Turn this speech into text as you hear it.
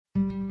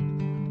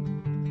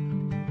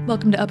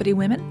Welcome to Uppity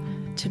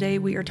Women. Today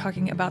we are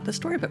talking about the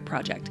Storybook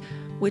Project,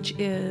 which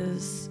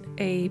is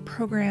a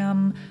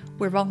program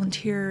where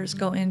volunteers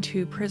go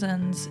into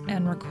prisons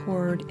and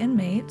record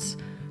inmates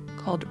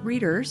called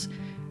readers,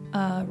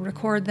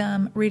 record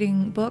them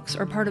reading books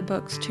or part of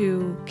books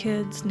to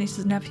kids,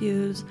 nieces,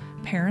 nephews,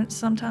 parents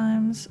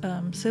sometimes,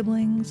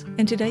 siblings.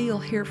 And today you'll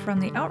hear from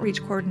the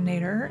outreach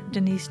coordinator,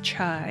 Denise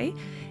Chai,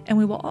 and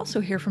we will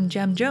also hear from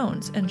Jem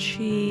Jones. And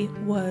she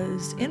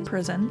was in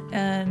prison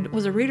and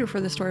was a reader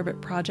for the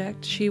Storybook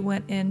Project. She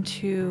went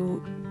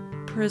into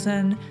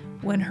prison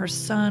when her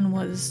son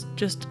was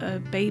just a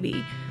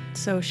baby.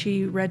 So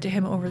she read to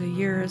him over the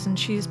years, and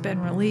she's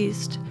been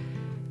released.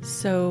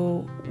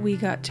 So we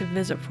got to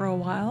visit for a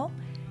while,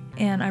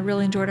 and I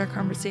really enjoyed our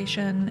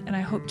conversation, and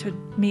I hope to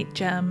meet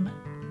Jem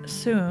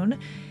soon.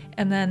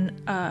 And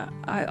then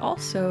I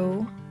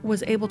also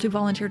was able to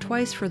volunteer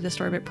twice for the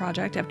Storybook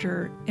Project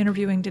after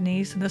interviewing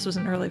Denise, and this was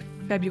in early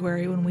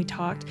February when we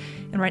talked,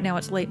 and right now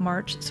it's late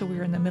March, so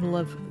we're in the middle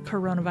of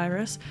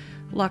coronavirus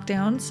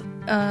lockdowns.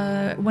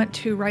 Went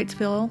to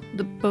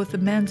Wrightsville, both the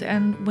men's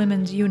and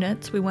women's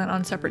units. We went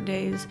on separate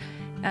days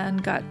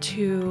and got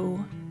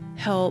to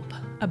help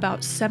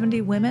about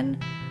 70 women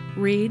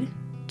read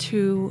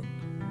to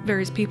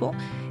various people.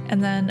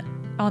 And then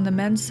on the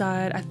men's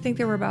side, I think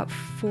there were about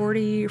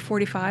 40 or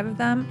 45 of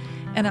them.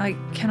 And I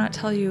cannot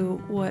tell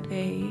you what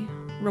a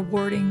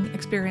rewarding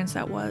experience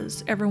that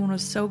was. Everyone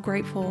was so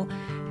grateful,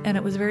 and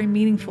it was very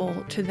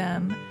meaningful to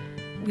them.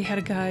 We had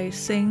a guy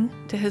sing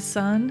to his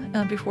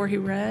son before he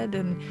read,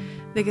 and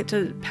they get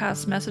to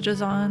pass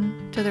messages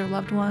on to their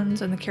loved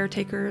ones and the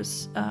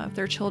caretakers of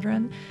their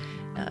children.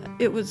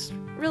 It was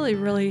really,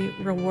 really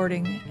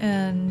rewarding,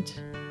 and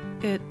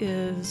it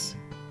is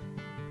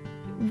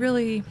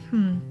really,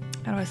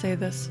 how do I say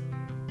this?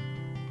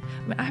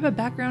 I mean, I have a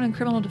background in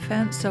criminal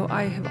defense, so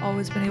I have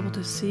always been able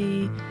to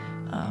see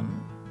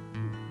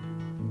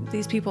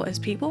these people as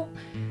people.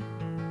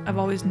 I've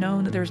always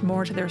known that there's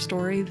more to their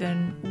story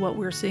than what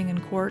we're seeing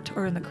in court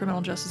or in the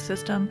criminal justice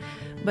system,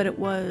 but it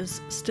was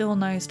still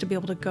nice to be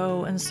able to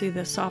go and see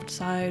the soft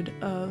side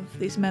of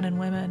these men and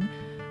women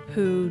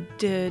who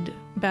did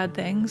bad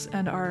things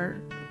and are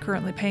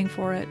currently paying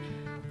for it,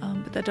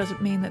 but that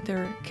doesn't mean that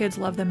their kids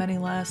love them any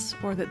less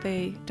or that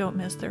they don't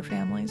miss their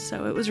families.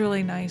 So it was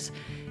really nice,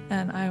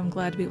 and I am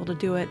glad to be able to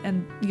do it.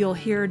 And you'll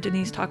hear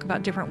Denise talk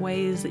about different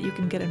ways that you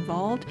can get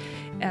involved,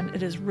 and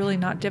it is really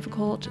not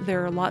difficult.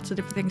 There are lots of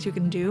different things you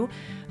can do.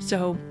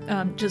 So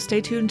just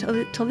stay tuned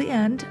till the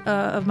end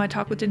of my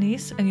talk with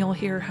Denise, and you'll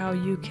hear how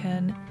you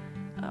can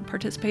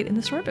participate in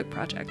the Storybook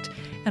Project.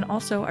 And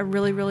also, I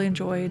really, really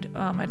enjoyed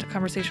my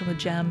conversation with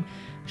Jem.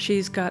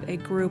 She's got a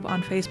group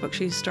on Facebook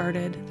she's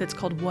started that's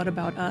called What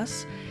About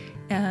Us?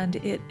 And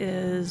it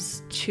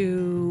is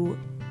to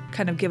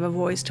kind of give a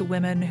voice to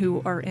women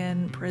who are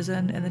in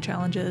prison and the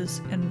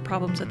challenges and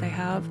problems that they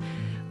have.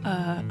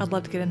 I'd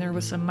love to get in there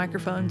with some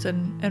microphones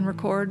and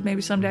record.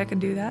 Maybe someday I can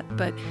do that.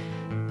 But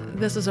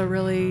this is a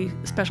really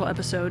special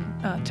episode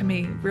to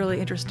me, really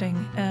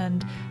interesting.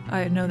 And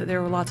I know that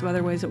there were lots of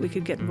other ways that we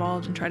could get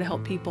involved and try to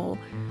help people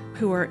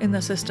who are in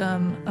the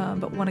system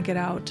but want to get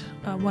out,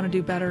 want to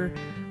do better,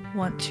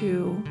 want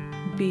to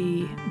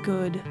be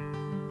good,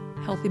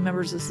 healthy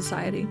members of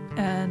society.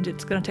 And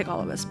it's going to take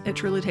all of us. It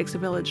truly takes a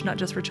village, not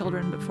just for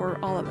children, but for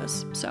all of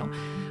us. So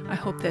I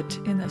hope that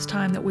in this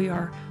time that we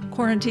are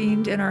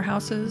quarantined in our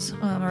houses,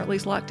 or at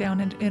least locked down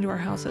into our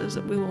houses,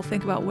 that we will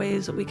think about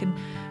ways that we can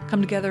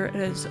come together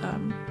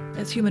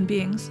as human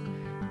beings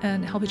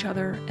and help each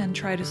other and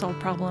try to solve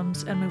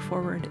problems and move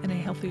forward in a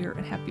healthier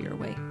and happier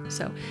way.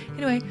 So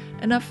anyway,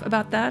 enough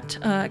about that.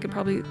 I could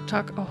probably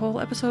talk a whole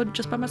episode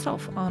just by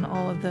myself on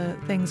all of the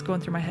things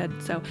going through my head.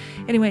 So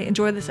anyway,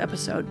 enjoy this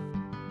episode.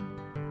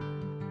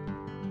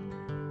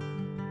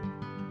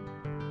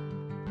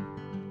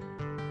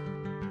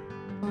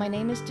 My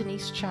name is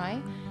Denise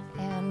Chai,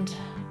 and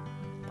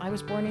I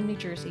was born in New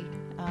Jersey.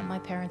 My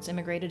parents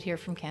immigrated here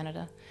from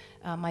Canada.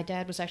 My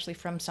dad was actually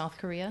from South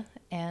Korea,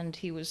 and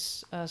he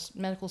was a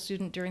medical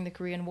student during the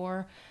Korean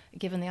War,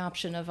 given the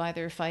option of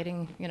either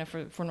fighting,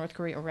 for North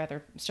Korea, or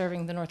rather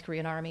serving the North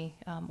Korean army,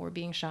 or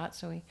being shot.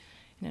 So he,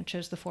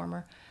 chose the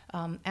former.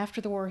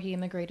 After the war, he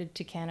immigrated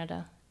to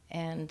Canada,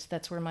 and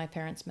that's where my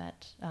parents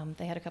met.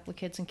 They had a couple of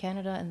kids in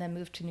Canada and then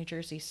moved to New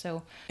Jersey.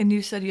 So, and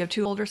you said you have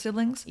two older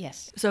siblings?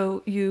 Yes.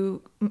 So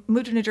you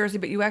moved to New Jersey,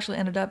 but you actually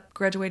ended up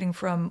graduating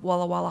from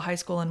Walla Walla High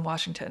School in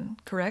Washington,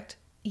 correct?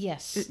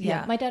 Yes.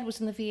 Yeah. My dad was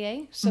in the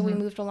VA, so we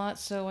moved a lot.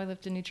 So I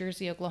lived in New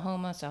Jersey,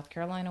 Oklahoma, South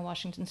Carolina,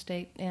 Washington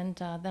State, and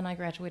then I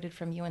graduated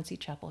from UNC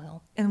Chapel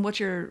Hill. And what's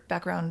your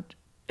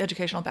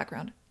educational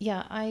background?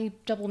 Yeah, I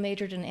double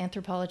majored in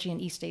anthropology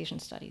and East Asian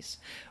studies.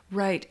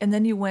 Right. And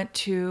then you went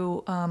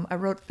to, I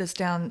wrote this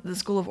down, the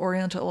School of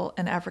Oriental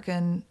and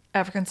African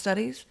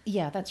Studies?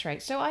 Yeah, that's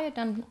right. So I had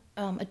done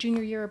a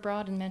junior year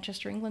abroad in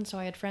Manchester, England, so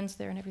I had friends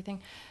there and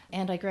everything.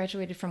 And I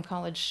graduated from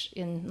college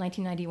in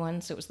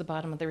 1991, so it was the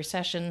bottom of the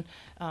recession.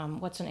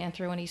 What's an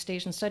Anthro and East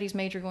Asian Studies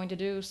major going to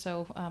do?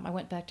 So I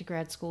went back to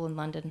grad school in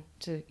London,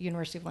 to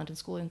University of London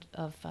School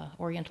of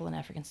Oriental and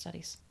African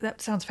Studies. That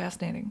sounds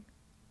fascinating.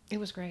 It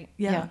was great.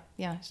 Yeah.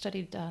 Yeah.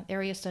 Studied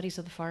area studies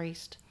of the Far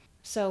East.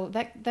 So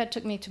that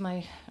took me to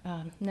my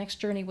next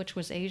journey, which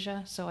was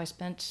Asia. So I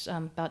spent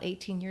about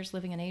 18 years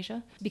living in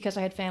Asia. Because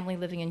I had family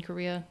living in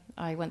Korea,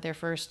 I went there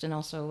first, and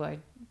also I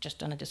just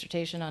done a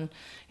dissertation on,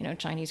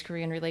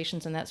 Chinese-Korean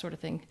relations and that sort of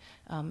thing.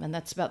 And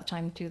that's about the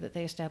time, too, that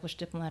they established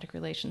diplomatic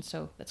relations.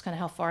 So that's kind of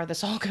how far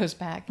this all goes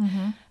back.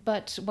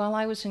 But while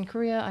I was in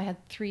Korea, I had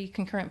 3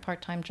 concurrent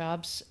part-time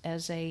jobs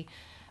as a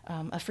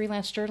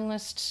freelance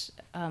journalist,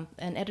 an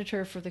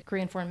editor for the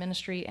Korean Foreign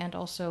Ministry, and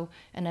also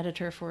an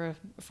editor for a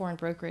foreign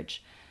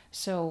brokerage.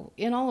 So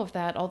in all of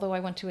that, although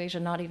I went to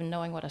Asia not even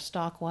knowing what a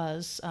stock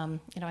was,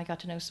 I got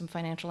to know some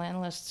financial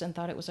analysts and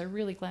thought it was a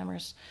really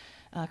glamorous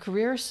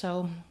career.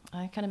 So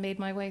I kind of made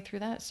my way through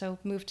that. So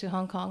moved to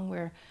Hong Kong,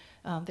 where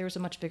there was a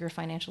much bigger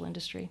financial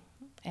industry,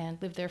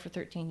 and lived there for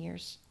 13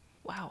 years.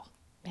 Wow.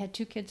 Had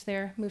 2 kids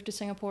there, moved to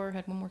Singapore,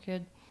 had 1 more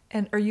kid.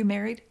 And are you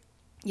married?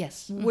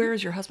 Yes. Where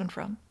is your husband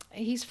from?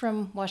 He's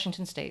from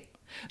Washington State.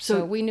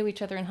 So we knew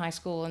each other in high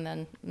school, and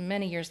then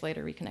many years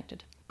later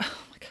reconnected. Oh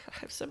my God, I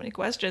have so many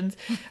questions.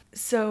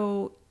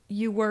 So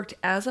you worked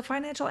as a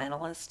financial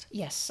analyst?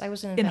 Yes, I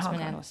was an In investment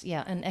Hong Kong? analyst.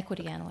 Yeah, an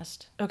equity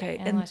analyst. Okay.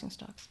 Analyzing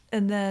stocks.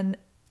 And then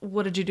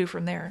what did you do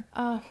from there?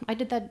 I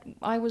did that.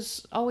 I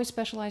was always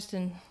specialized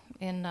in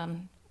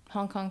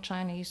Hong Kong,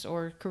 Chinese,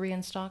 or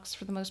Korean stocks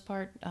for the most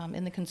part,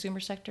 in the consumer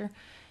sector.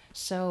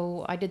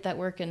 So I did that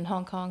work in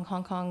Hong Kong.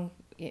 Hong Kong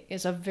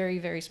is a very,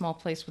 very small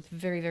place with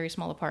very, very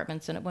small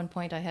apartments. And at one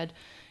point I had,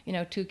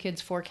 2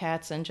 kids, 4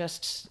 cats, and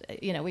just,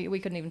 we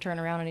couldn't even turn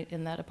around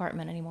in that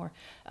apartment anymore.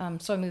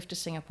 So I moved to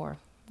Singapore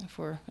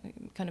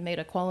kind of made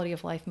a quality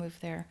of life move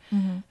there.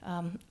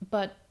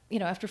 But,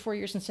 after 4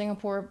 years in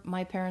Singapore,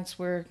 my parents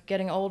were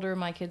getting older.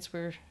 My kids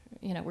were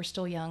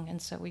still young. And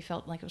so we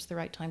felt like it was the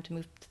right time to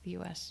move to the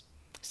U.S.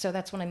 So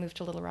that's when I moved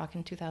to Little Rock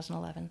in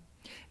 2011.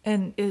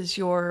 And was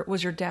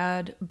your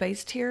dad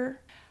based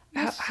here?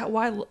 Yes.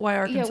 Why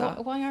Arkansas?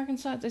 Yeah, why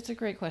Arkansas? It's a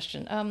great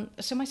question.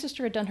 So my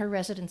sister had done her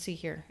residency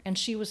here, and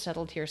she was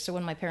settled here. So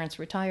when my parents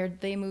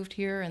retired, they moved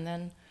here, and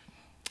then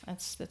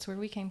that's where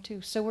we came to.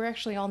 So we're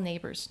actually all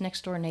neighbors,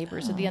 next door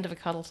neighbors, at the end of a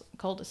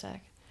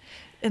cul-de-sac.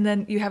 And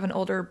then you have an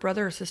older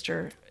brother or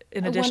sister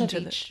in addition to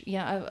each.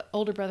 Yeah,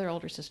 older brother,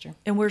 older sister.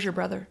 And where's your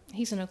brother?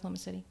 He's in Oklahoma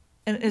City.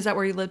 And is that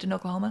where you lived in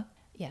Oklahoma?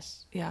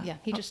 Yes. Yeah. Yeah,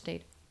 he just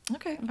stayed.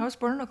 Okay. I was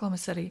born in Oklahoma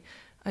City.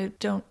 I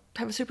don't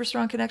have a super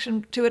strong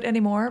connection to it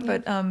anymore,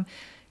 but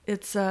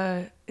it's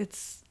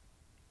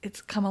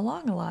come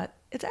along a lot.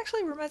 It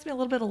actually reminds me a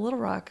little bit of Little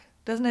Rock,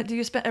 doesn't it? Do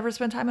you ever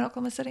spend time in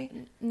Oklahoma City?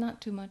 Not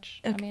too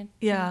much. Okay. I mean,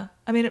 yeah.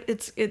 I mean,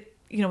 it's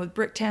with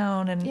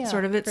Bricktown and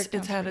sort of it's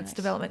had its nice.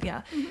 development.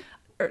 Yeah.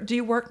 Do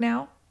you work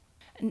now?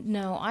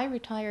 No, I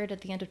retired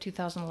at the end of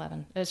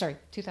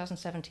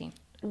 2017.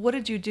 What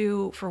did you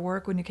do for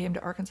work when you came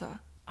to Arkansas?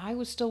 I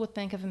was still with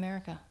Bank of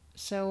America.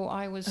 So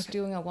I was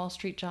doing a Wall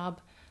Street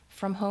job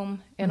from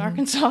home in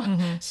Arkansas.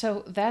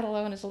 So that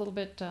alone is a little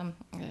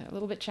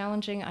bit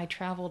challenging. I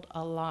traveled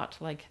a lot.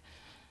 And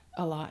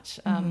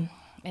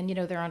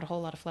there aren't a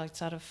whole lot of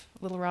flights out of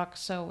Little Rock,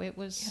 so it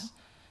was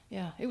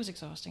it was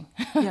exhausting.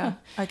 Yeah,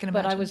 I can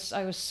imagine. But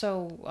I was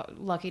so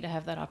lucky to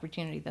have that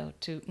opportunity, though,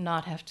 to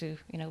not have to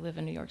live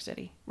in New York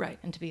City, right,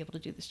 and to be able to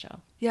do this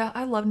job. Yeah,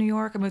 I love New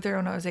York. I moved there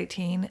when I was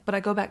 18, but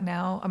I go back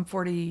now. I'm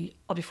 40.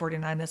 I'll be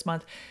 49 this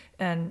month,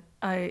 and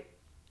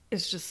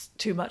it's just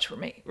too much for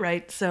me,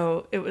 right?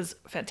 So it was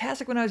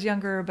fantastic when I was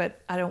younger,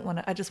 but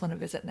I just want to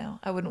visit now.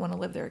 I wouldn't want to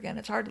live there again.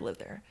 It's hard to live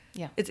there.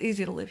 Yeah. It's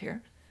easy to live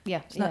here.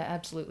 Yeah,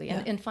 absolutely.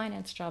 Yeah. And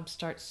finance jobs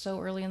start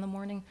so early in the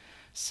morning.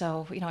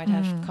 So, I'd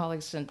have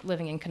colleagues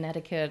living in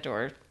Connecticut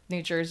or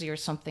New Jersey or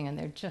something, and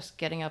they're just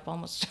getting up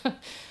almost,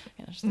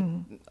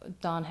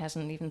 dawn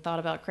hasn't even thought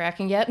about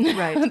cracking yet.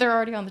 Right. They're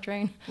already on the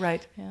train.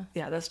 Right. Yeah.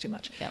 Yeah, that's too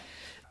much. Yeah.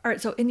 All right,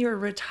 so in your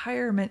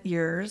retirement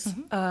years,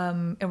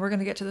 and we're going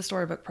to get to the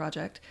Storybook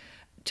Project,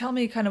 tell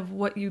me kind of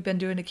what you've been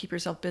doing to keep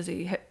yourself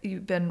busy.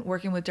 You've been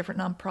working with different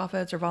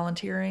nonprofits or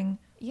volunteering?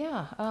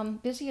 Yeah,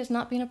 busy has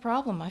not been a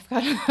problem. I've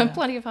got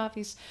plenty of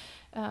hobbies.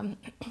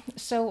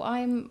 So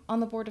I'm on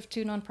the board of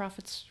 2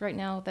 nonprofits right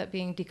now, that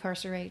being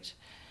Decarcerate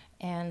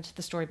and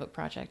the Storybook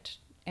Project.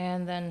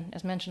 And then,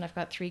 as mentioned, I've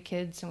got 3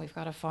 kids, and we've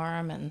got a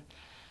farm and,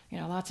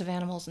 lots of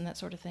animals and that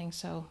sort of thing.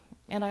 So,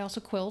 and I also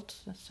quilt,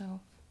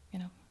 so,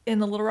 In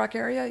the Little Rock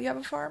area, you have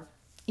a farm?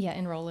 Yeah,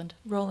 in Roland.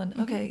 Roland.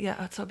 Okay,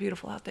 yeah, it's so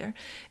beautiful out there.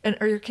 And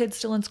are your kids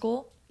still in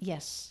school?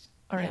 Yes.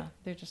 All right. Yeah,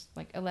 they're just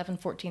like 11,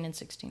 14, and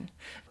 16.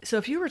 So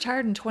if you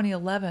retired in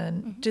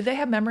 2011, did they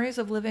have memories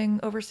of living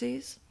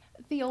overseas?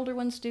 The older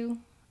ones do,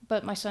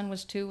 but my son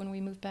was 2 when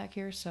we moved back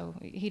here, so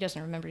he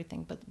doesn't remember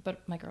anything,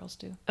 but my girls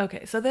do.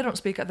 Okay, so they don't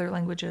speak other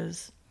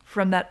languages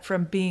from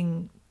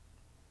being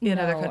in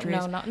other countries?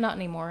 No, not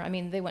anymore. I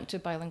mean, they went to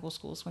bilingual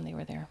schools when they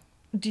were there.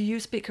 Do you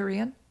speak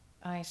Korean?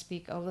 I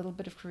speak a little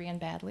bit of Korean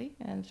badly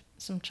and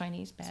some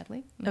Chinese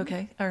badly.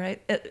 Okay, all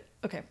right.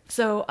 Okay,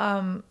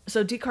 so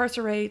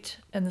Decarcerate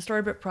and the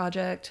Storybook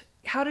Project,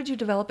 how did you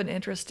develop an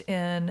interest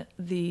in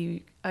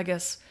the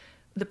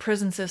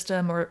prison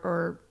system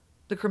or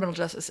the criminal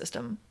justice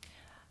system?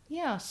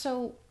 Yeah,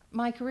 so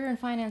my career in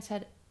finance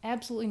had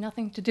absolutely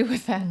nothing to do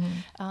with that.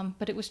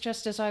 But it was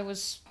just as I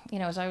was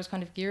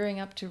kind of gearing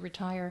up to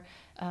retire,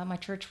 my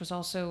church was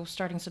also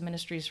starting some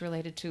ministries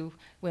related to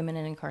women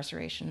in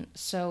incarceration.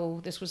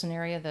 So this was an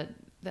area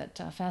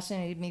that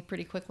fascinated me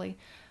pretty quickly.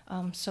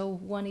 So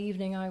one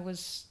evening I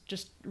was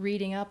just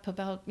reading up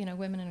about,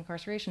 women in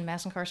incarceration,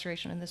 mass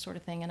incarceration, and this sort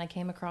of thing, and I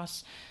came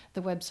across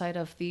the website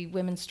of the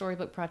Women's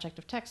Storybook Project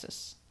of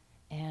Texas,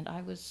 and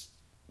I was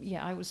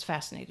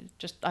fascinated.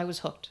 I was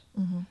hooked.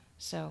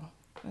 So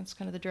that's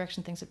kind of the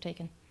direction things have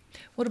taken.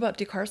 What about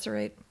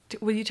Decarcerate?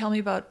 Will you tell me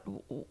about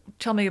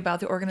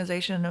the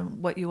organization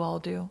and what you all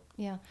do?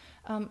 Yeah.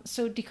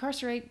 So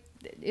Decarcerate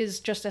is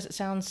just as it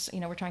sounds.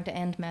 We're trying to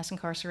end mass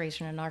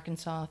incarceration in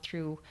Arkansas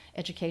through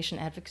education,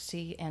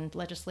 advocacy, and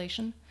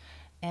legislation.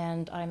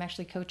 And I'm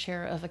actually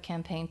co-chair of a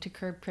campaign to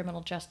curb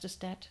criminal justice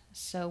debt.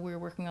 So we're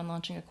working on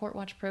launching a court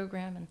watch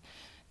program and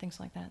things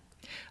like that.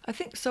 I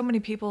think so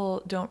many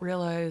people don't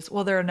realize,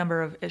 well, there are a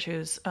number of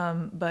issues,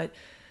 but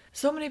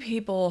so many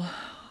people,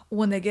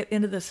 when they get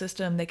into the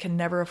system, they can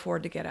never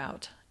afford to get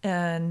out.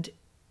 And,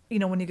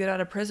 when you get out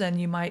of prison,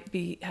 you might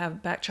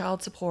have back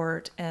child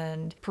support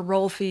and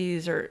parole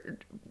fees or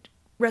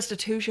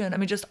restitution. I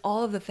mean, just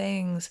all of the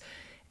things.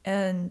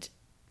 And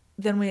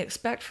then we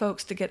expect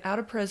folks to get out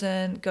of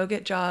prison, go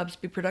get jobs,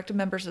 be productive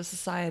members of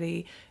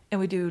society, and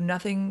we do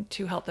nothing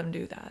to help them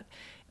do that.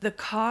 The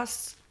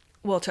costs,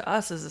 well, to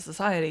us as a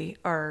society,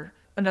 are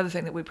another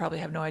thing that we probably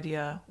have no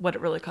idea what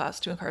it really costs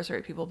to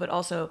incarcerate people, but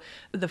also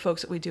the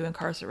folks that we do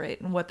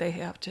incarcerate and what they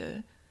have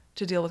to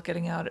deal with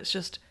getting out. It's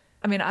just,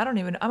 I'm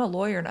a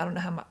lawyer and I don't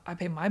know how I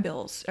pay my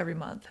bills every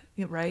month,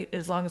 right?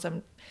 As long as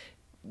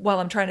while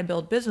I'm trying to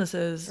build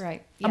businesses,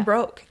 right. Yeah. I'm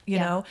broke, you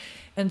know?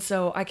 And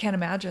so I can't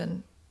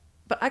imagine,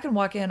 but I can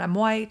walk in, I'm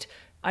white,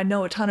 I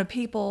know a ton of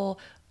people,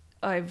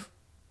 I've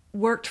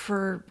worked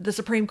for the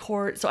Supreme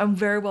Court, so I'm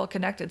very well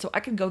connected. So I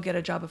can go get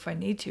a job if I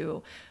need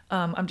to.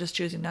 I'm just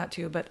choosing not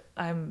to, but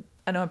I know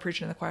I'm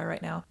preaching in the choir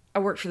right now. I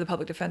worked for the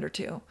public defender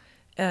too.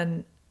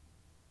 And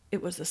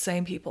it was the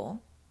same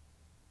people,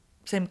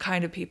 same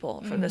kind of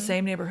people from the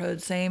same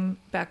neighborhood, same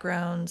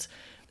backgrounds,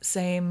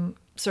 same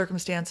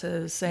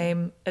circumstances,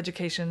 same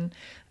education.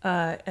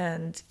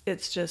 And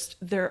it's just,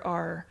 there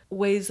are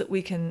ways that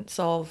we can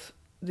solve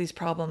these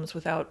problems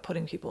without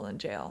putting people in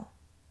jail.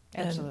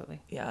 Absolutely.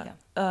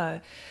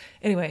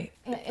 Anyway.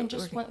 And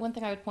just one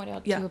thing I would point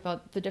out, too,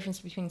 about the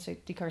difference between, say,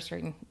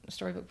 Decarcerate and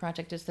Storybook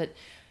Project is that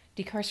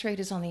Decarcerate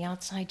is on the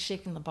outside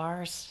shaking the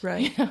bars.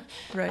 Right.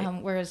 Right.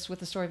 Whereas with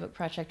the Storybook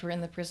Project, we're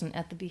in the prison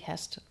at the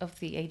behest of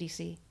the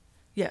ADC.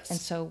 Yes. And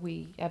so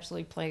we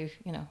absolutely play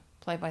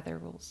by their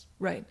rules.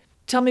 Right.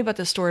 Tell me about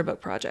the Storybook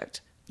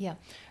Project. Yeah.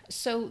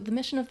 So the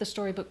mission of the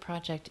Storybook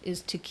Project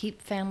is to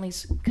keep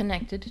families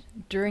connected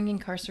during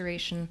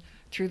incarceration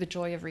through the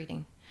joy of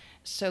reading.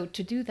 So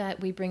to do that,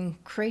 we bring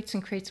crates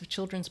and crates of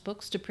children's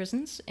books to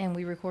prisons, and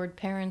we record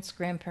parents,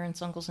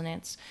 grandparents, uncles, and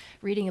aunts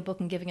reading a book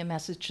and giving a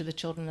message to the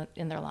children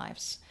in their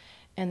lives.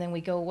 And then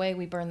we go away,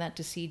 we burn that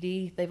to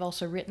CD. They've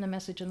also written a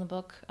message in the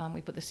book.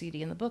 We put the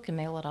CD in the book and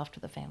mail it off to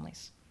the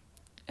families.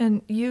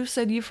 And you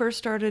said you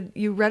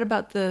read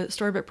about the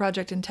Storybook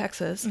Project in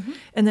Texas,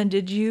 and then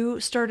did you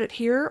start it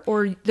here,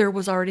 or there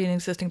was already an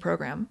existing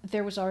program?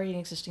 There was already an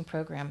existing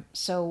program.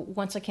 So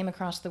once I came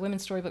across the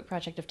Women's Storybook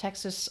Project of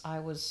Texas, I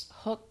was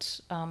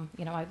hooked.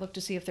 I looked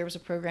to see if there was a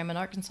program in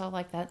Arkansas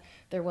like that.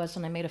 There was,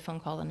 and I made a phone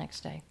call the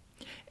next day.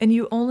 And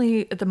you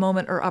only, at the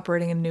moment, are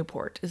operating in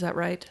Newport, is that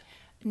right?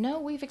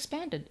 No, we've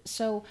expanded.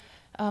 So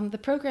the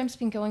program's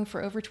been going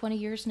for over 20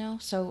 years now.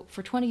 So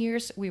for 20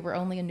 years, we were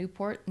only in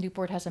Newport.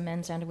 Newport has a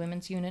men's and a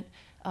women's unit.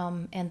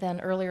 And then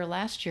earlier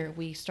last year,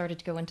 we started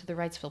to go into the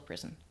Wrightsville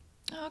prison.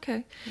 Oh,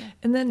 okay. Yeah.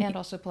 And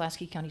also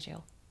Pulaski County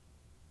Jail.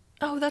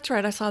 Oh, that's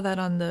right. I saw that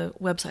on the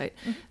website.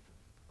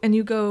 And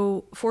you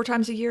go 4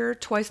 times a year,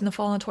 twice in the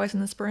fall and twice in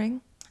the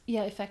spring?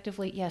 Yeah,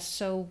 effectively, yes.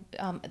 So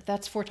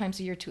that's 4 times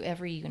a year to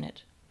every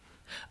unit.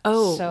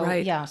 Oh, so,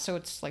 right. Yeah, so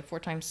it's like 4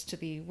 times to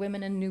the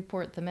women in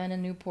Newport, the men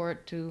in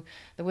Newport, to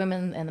the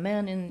women and the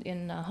men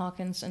in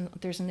Hawkins, and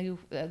there's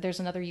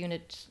another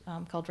unit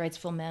called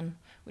Wrightsville Men,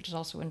 which is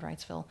also in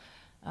Wrightsville,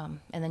 and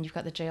then you've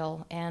got the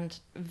jail. And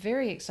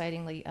very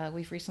excitingly,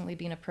 we've recently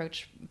been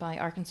approached by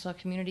Arkansas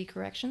Community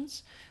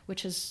Corrections,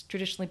 which has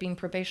traditionally been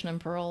probation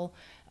and parole.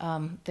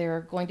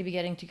 They're going to be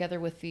getting together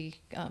with the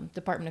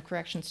Department of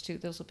Corrections too.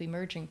 Those will be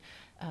merging.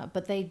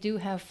 But they do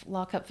have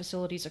lockup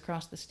facilities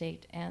across the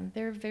state, and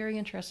they're very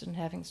interested in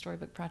having the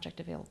Storybook Project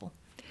available.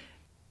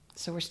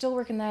 So we're still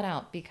working that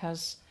out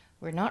because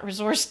we're not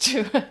resourced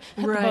to at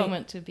the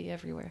moment to be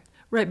everywhere.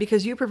 Right,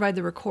 because you provide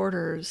the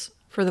recorders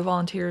for the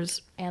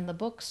volunteers. And the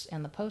books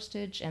and the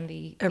postage and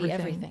the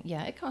everything.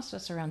 Yeah, it costs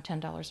us around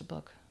 $10 a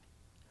book.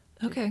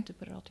 To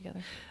put it all together.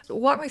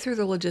 Walk me through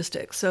the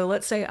logistics. So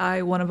let's say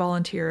I want to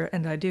volunteer,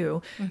 and I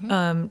do,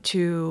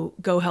 to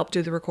go help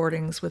do the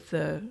recordings with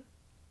the...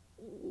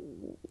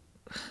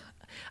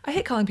 I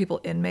hate calling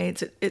people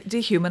inmates. It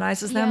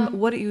dehumanizes them.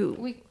 What do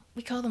you...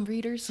 We call them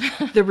readers.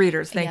 The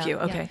readers, thank you.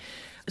 Okay. Yeah.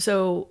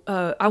 So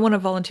I want to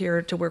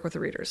volunteer to work with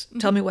the readers.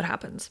 Tell me what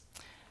happens.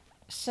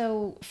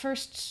 So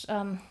first,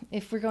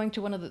 if we're going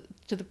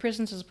to the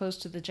prisons as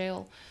opposed to the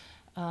jail,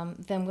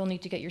 then we'll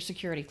need to get your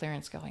security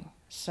clearance going.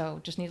 So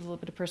just need a little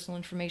bit of personal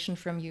information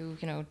from you,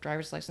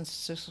 driver's license,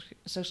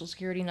 social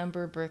security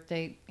number, birth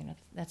date,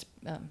 that's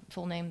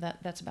full name,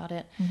 that's about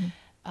it.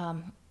 Mm-hmm.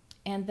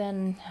 And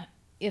then,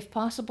 if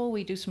possible,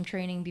 we do some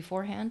training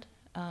beforehand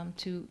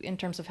in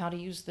terms of how to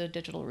use the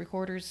digital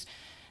recorders,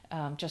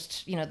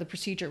 the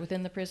procedure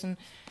within the prison.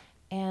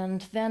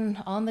 And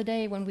then on the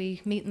day when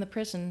we meet in the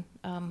prison,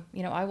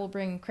 I will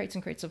bring crates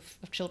and crates of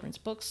children's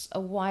books,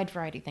 a wide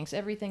variety of things,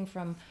 everything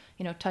from,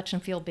 touch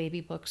and feel baby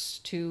books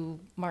to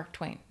Mark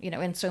Twain,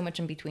 and so much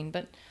in between.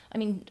 But,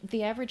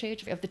 the average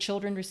age of the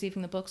children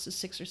receiving the books is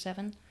 6 or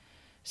 7.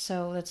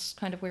 So that's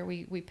kind of where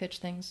we pitch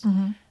things.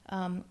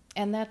 Mm-hmm.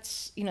 And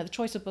that's, the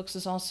choice of books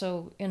is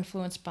also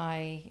influenced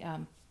by,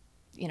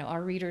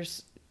 our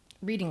readers'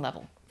 reading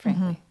level,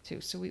 frankly, mm-hmm.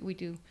 too. So we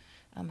do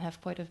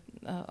have quite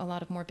a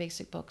lot of more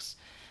basic books.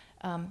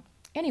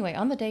 Anyway,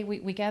 on the day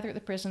we gather at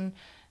the prison,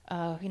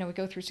 we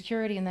go through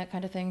security and that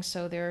kind of thing.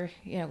 So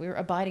we're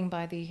abiding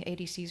by the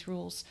ADC's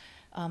rules.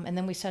 And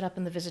then we set up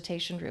in the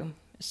visitation room.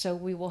 So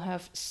we will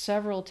have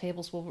several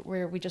tables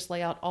where we just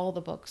lay out all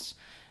the books.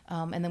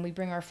 And then we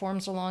bring our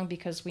forms along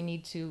because we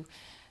need to,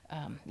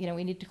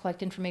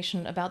 collect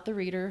information about the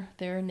reader,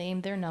 their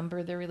name, their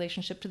number, their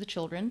relationship to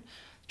the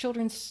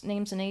children's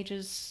names and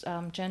ages,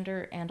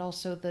 gender, and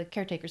also the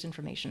caretaker's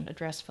information,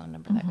 address, phone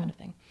number, that kind of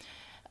thing.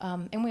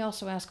 And we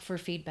also ask for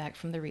feedback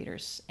from the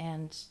readers.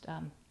 And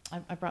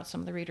I brought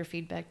some of the reader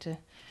feedback to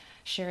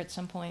share at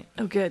some point.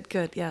 Oh, good.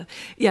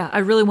 Yeah. I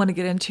really want to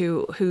get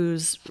into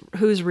who's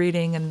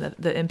reading and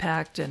the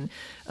impact and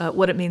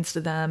what it means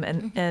to them,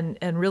 and mm-hmm.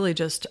 and really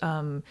just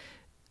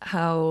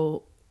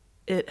how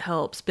it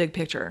helps big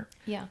picture.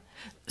 Yeah.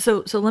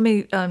 So let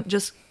me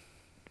just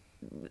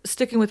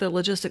sticking with the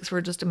logistics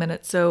for just a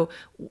minute. So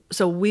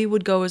we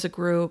would go as a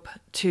group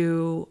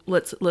to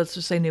let's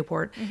just say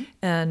Newport, mm-hmm.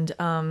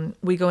 and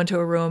we go into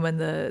a room and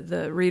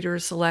the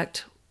readers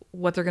select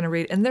what they're going to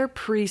read, and they're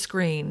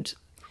pre-screened.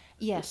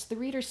 Yes, the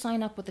readers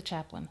sign up with the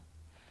chaplain.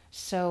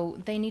 So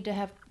they need to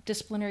have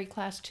disciplinary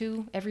class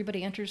 2.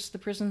 Everybody enters the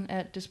prison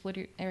at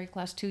disciplinary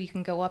class 2. You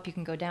can go up, you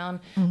can go down.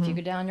 Mm-hmm. If you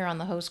go down, you're on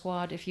the Ho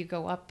squad. If you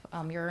go up,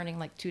 you're earning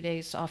like 2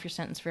 days off your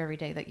sentence for every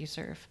day that you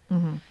serve.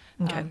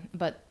 Mm-hmm. Okay.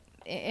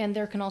 And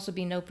there can also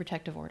be no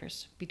protective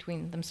orders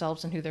between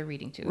themselves and who they're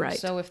reading to. Right.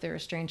 So if they're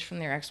estranged from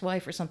their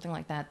ex-wife or something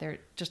like that, they're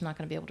just not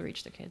going to be able to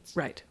reach their kids.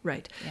 Right.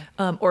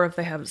 Yeah. Or if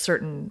they have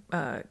certain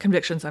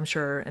convictions, I'm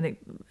sure,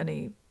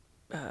 any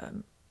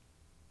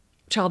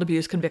child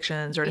abuse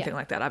convictions or anything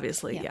like that,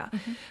 obviously. Yeah.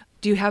 Mm-hmm.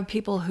 Do you have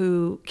people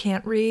who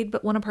can't read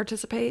but want to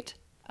participate?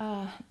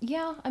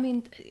 Yeah.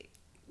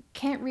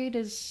 Can't read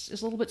is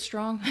a little bit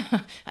strong.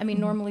 Mm-hmm.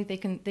 Normally they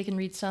can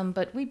read some,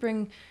 but we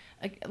bring,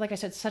 like I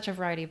said, such a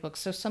variety of books.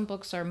 So some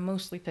books are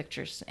mostly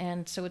pictures,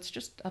 and so it's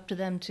just up to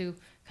them to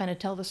kind of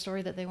tell the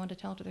story that they want to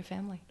tell to their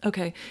family.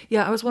 Okay.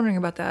 Yeah, I was wondering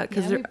about that.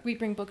 We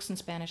bring books in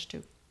Spanish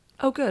too.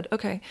 Oh, good.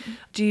 Okay.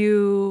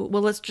 Mm-hmm.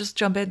 Let's just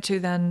jump into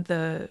then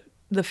the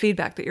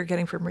feedback that you're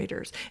getting from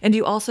readers. And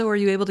are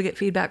you able to get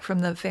feedback from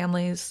the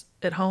families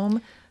at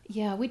home?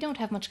 Yeah, we don't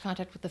have much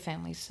contact with the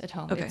families at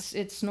home. Okay.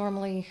 It's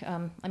normally,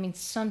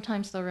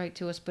 sometimes they'll write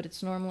to us, but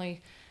it's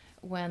normally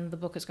when the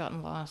book has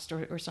gotten lost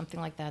or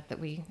something like that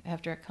we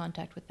have direct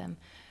contact with them.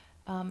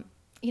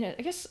 I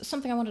guess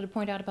something I wanted to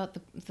point out about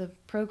the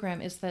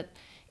program is that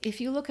if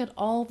you look at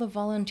all the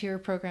volunteer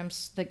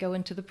programs that go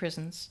into the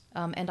prisons,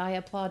 and I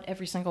applaud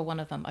every single one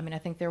of them. I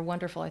think they're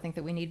wonderful. I think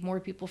that we need more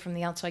people from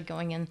the outside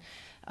going in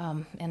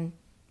and,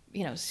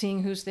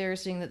 seeing who's there,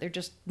 seeing that they're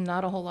just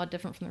not a whole lot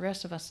different from the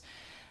rest of us.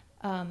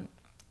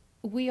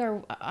 We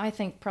are, I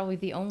think, probably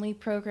the only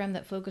program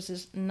that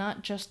focuses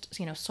not just,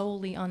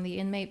 solely on the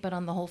inmate, but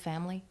on the whole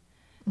family.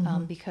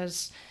 Mm-hmm.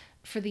 Because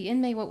for the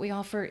inmate, what we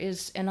offer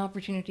is an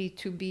opportunity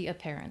to be a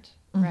parent,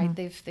 mm-hmm. right?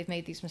 They've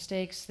made these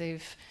mistakes.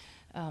 They've,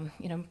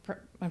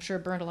 I'm sure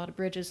burned a lot of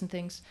bridges and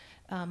things.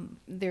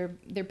 They're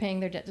paying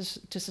their debt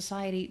to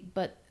society,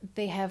 but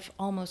they have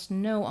almost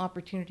no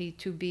opportunity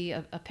to be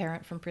a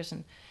parent from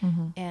prison.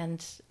 Mm-hmm.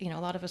 And, a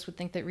lot of us would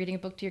think that reading a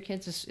book to your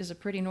kids is a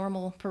pretty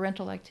normal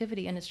parental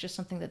activity, and it's just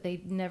something that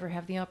they never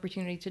have the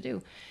opportunity to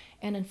do.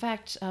 And in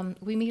fact,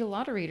 we meet a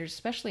lot of readers,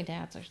 especially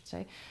dads, I should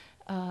say,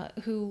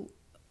 who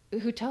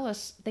tell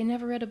us they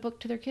never read a book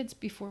to their kids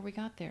before we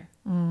got there.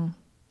 Mm.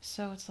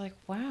 So it's like,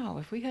 wow,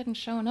 if we hadn't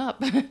shown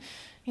up,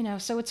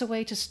 so it's a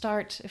way to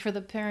start, for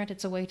the parent,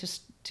 it's a way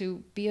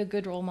to be a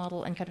good role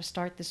model and kind of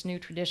start this new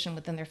tradition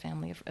within their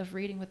family of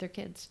reading with their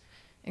kids,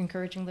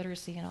 encouraging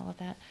literacy and all of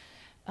that.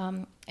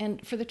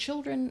 And for the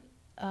children,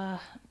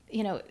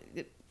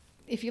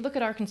 if you look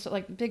at Arkansas,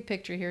 like big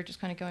picture here,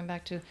 just kind of going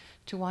back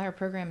to why our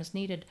program is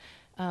needed,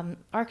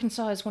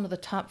 Arkansas is one of the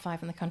top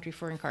 5 in the country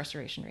for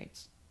incarceration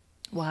rates.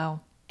 Wow.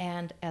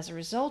 And as a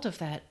result of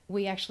that,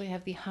 we actually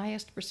have the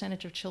highest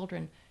percentage of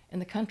children in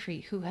the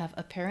country who have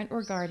a parent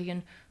or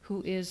guardian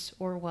who is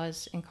or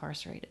was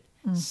incarcerated.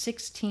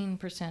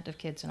 16% of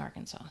kids in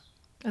Arkansas.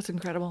 That's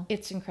incredible.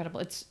 It's incredible.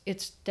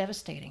 It's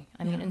devastating.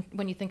 I mean, and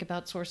when you think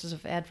about sources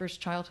of adverse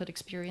childhood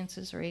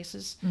experiences or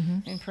ACEs,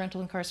 and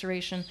parental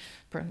incarceration,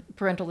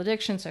 parental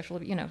addiction, sexual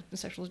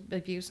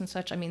abuse and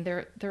such. I mean,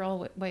 they're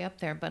all way up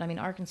there. But I mean,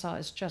 Arkansas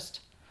is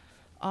just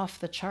off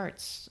the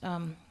charts.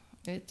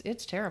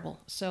 It's terrible.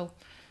 So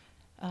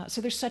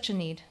there's such a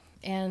need.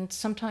 And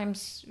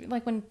sometimes,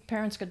 like when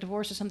parents get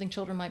divorced or something,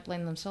 children might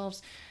blame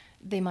themselves.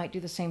 They might do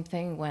the same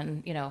thing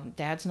when,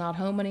 dad's not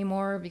home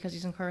anymore because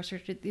he's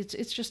incarcerated.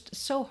 It's just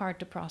so hard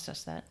to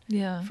process that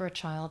for a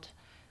child.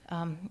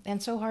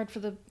 And so hard for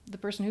the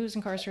person who's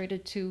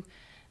incarcerated to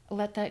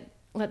let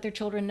their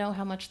children know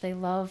how much they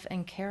love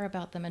and care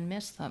about them and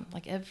miss them,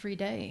 like every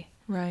day.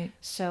 Right.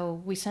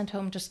 So we sent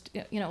home just,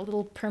 a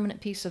little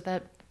permanent piece of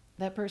that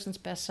person's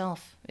best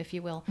self, if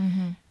you will.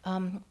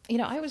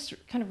 I was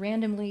kind of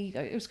randomly,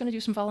 I was going to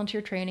do some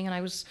volunteer training, and I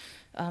was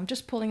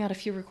just pulling out a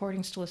few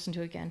recordings to listen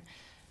to again.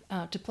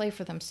 To play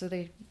for them so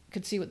they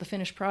could see what the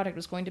finished product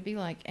was going to be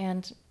like.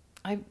 And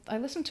I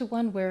listened to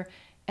one where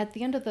at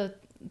the end of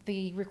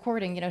the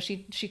recording,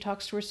 she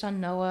talks to her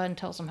son Noah and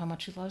tells him how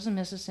much she loves and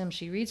misses him.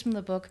 She reads from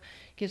the book,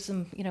 gives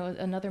him,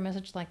 another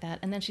message like that.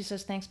 And then she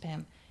says, "Thanks,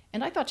 Pam."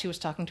 And I thought she was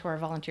talking to our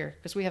volunteer,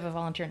 because we have a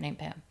volunteer named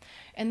Pam.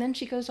 And then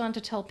she goes on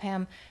to tell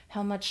Pam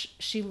how much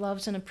she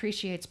loves and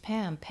appreciates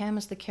Pam. Pam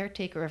is the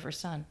caretaker of her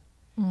son.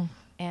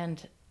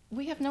 And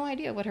we have no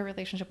idea what her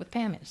relationship with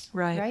Pam is.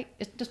 Right?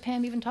 Does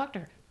Pam even talk to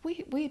her?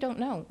 We don't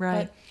know.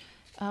 Right.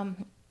 But,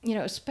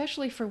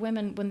 especially for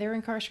women when they're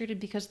incarcerated,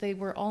 because they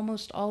were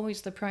almost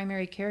always the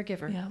primary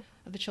caregiver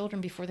of the children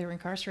before they were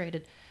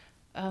incarcerated,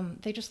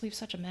 they just leave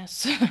such a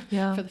mess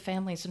for the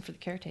families and for the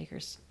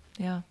caretakers.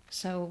 Yeah.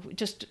 So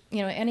just,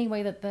 any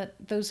way that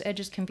those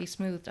edges can be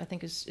smoothed, I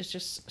think is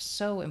just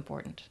so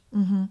important.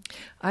 Mm-hmm.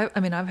 I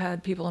mean, I've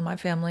had people in my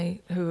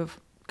family who have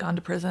gone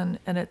to prison,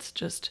 and it's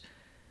just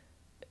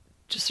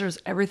throws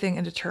everything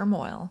into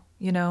turmoil,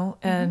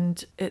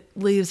 and it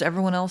leaves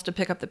everyone else to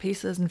pick up the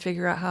pieces and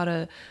figure out how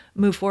to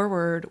move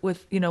forward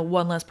with,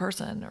 one less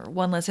person or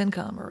one less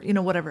income or,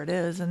 whatever it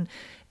is.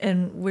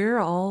 And we're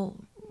all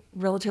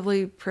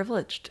relatively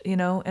privileged,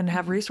 and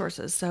have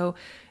resources. So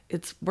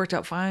it's worked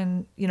out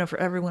fine, for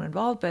everyone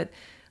involved, but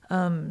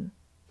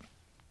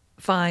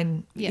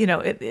fine, in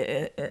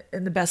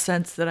the best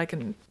sense that I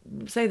can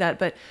say that.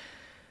 But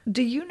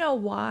do you know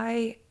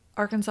why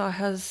Arkansas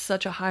has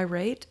such a high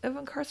rate of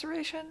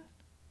incarceration?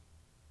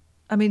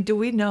 I mean, do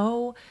we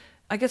know?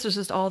 I guess it's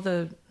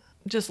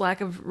just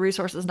lack of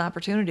resources and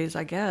opportunities,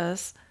 I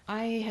guess.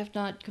 I have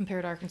not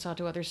compared Arkansas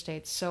to other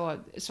states, so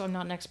I'm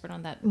not an expert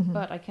on that.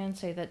 But I can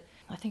say that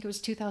I think it was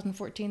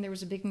 2014, there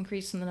was a big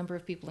increase in the number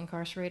of people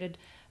incarcerated.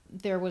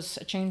 There was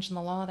a change in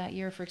the law that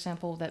year, for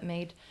example, that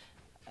made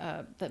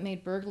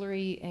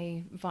burglary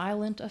a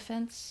violent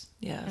offense.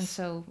 Yes. And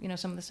so,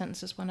 some of the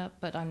sentences went up,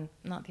 but I'm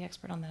not the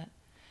expert on that.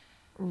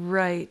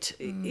 Right.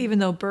 Even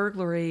though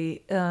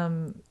burglary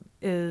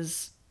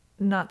is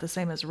not the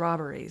same as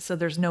robbery, so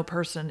there's no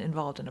person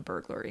involved in a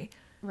burglary.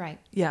 Right.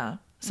 Yeah.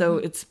 So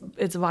it's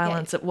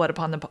violence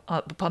upon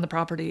the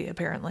property,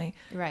 apparently.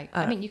 Right.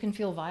 I mean, you can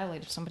feel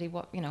violated if somebody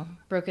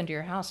broke into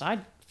your house.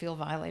 I'd feel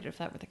violated if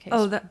that were the case.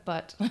 Oh,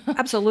 but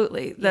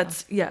absolutely.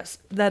 That's yes,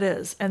 that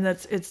is, and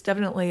it's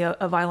definitely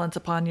a violence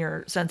upon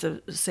your sense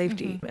of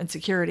safety and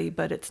security.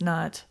 But it's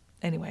not.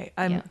 Anyway,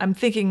 I'm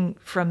thinking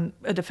from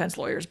a defense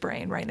lawyer's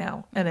brain right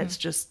now, and it's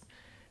just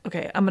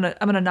okay. I'm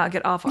gonna not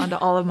get off onto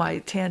all of my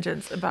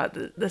tangents about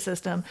the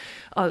system.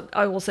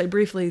 I will say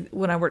briefly,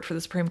 when I worked for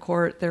the Supreme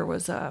Court, there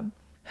was a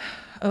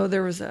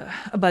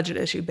budget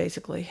issue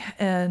basically,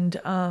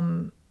 and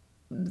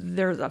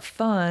there's a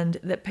fund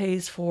that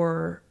pays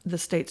for the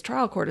state's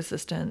trial court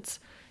assistants,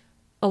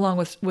 along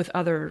with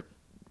other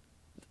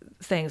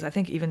things. I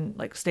think even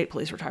like state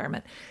police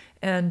retirement.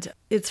 And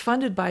it's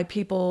funded by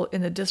people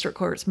in the district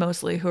courts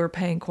mostly who are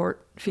paying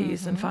court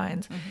fees and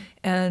fines.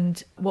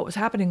 And what was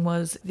happening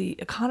was the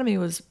economy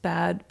was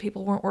bad.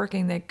 People weren't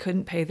working. They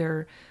couldn't pay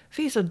their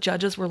fees. So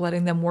judges were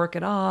letting them work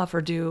it off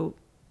or do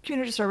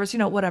community service,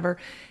 whatever.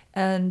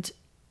 And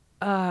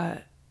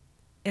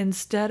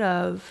instead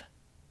of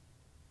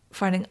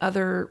finding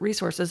other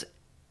resources,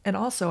 and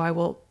also I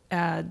will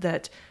add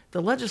that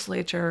the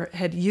legislature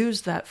had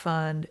used that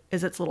fund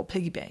as its little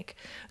piggy bank.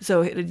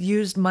 So it had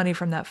used money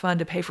from that fund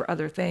to pay for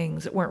other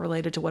things that weren't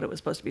related to what it was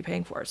supposed to be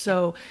paying for.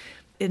 So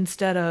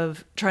instead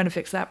of trying to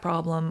fix that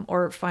problem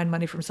or find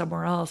money from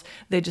somewhere else,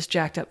 they just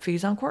jacked up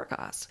fees on court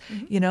costs,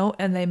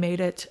 and they made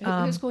it...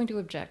 Who's going to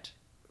object?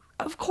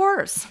 Of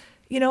course.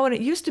 And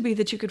it used to be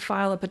that you could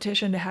file a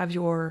petition to have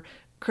your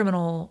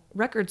criminal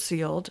record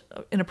sealed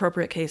in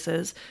appropriate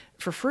cases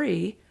for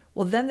free.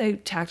 Well, then they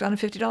tacked on a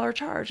 $50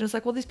 charge. And it's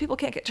like, well, these people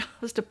can't get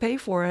jobs to pay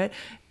for it.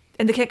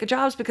 And they can't get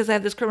jobs because they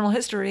have this criminal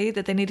history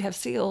that they need to have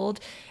sealed.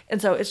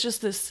 And so it's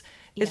just this,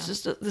 it's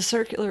just the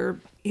circular,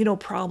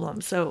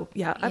 problem. So,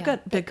 I've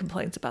got big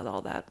complaints about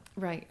all that.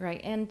 Right.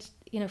 And,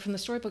 from the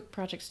Storybook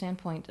Project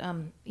standpoint,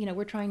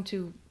 we're trying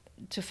to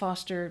to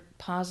foster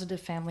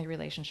positive family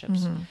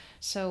relationships.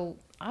 So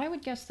I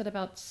would guess that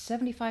about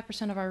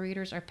 75% of our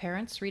readers are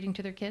parents reading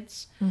to their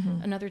kids.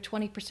 Another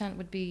 20%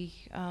 would be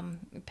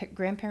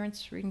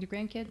grandparents reading to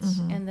grandkids,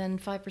 and then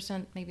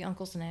 5% maybe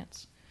uncles and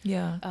aunts.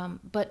 Yeah.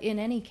 But in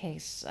any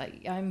case,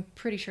 I'm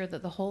pretty sure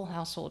that the whole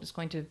household is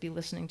going to be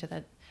listening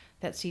to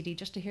that CD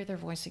just to hear their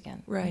voice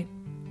again. Right.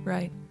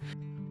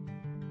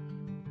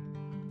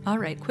 All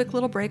right, quick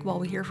little break while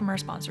we hear from our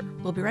sponsor.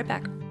 We'll be right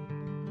back.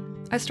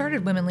 I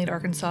started Women Lead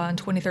Arkansas in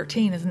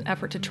 2013 as an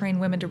effort to train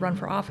women to run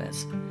for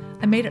office.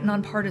 I made it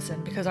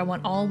nonpartisan because I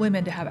want all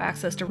women to have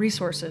access to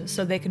resources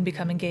so they can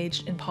become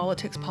engaged in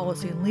politics,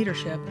 policy, and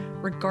leadership,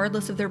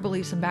 regardless of their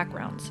beliefs and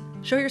backgrounns.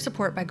 Show your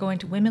support by going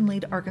to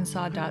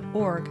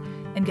womenleadarkansas.org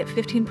and get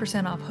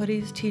 15% off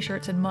hoodies,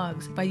 t-shirts, and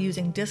mugs by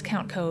using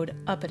discount code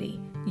UPPITY,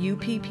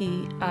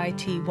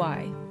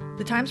 UPPITY.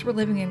 The times we're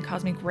living in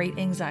cause me great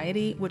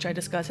anxiety, which I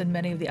discuss in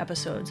many of the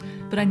episodes,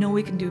 but I know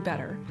we can do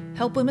better.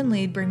 Help Women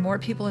Lead bring more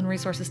people and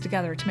resources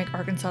together to make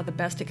Arkansas the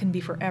best it can be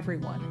for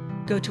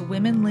everyone. Go to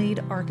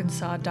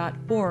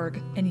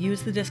womenleadarkansas.org and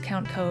use the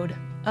discount code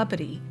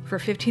UPPITY for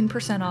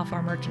 15% off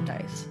our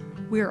merchandise.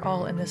 We are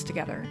all in this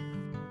together.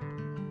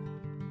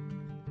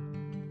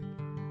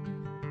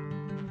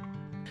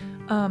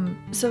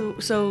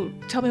 So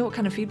tell me what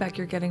kind of feedback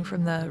you're getting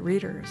from the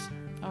readers.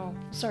 Oh,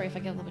 sorry if I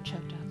get a little bit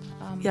choked up.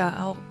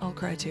 Yeah, I'll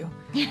cry too.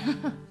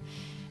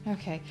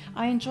 Okay.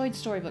 I enjoyed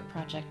Storybook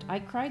Project. I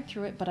cried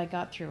through it, but I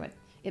got through it.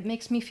 It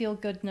makes me feel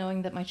good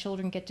knowing that my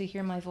children get to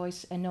hear my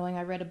voice and knowing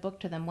I read a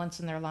book to them once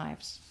in their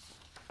lives.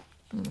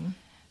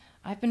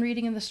 I've been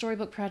reading in the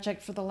Storybook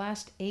Project for the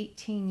last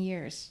 18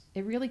 years.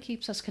 It really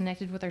keeps us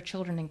connected with our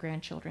children and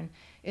grandchildren.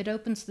 It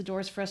opens the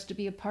doors for us to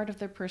be a part of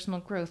their personal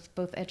growth,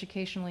 both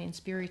educationally and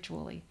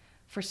spiritually.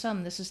 For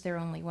some, this is their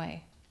only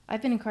way.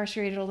 I've been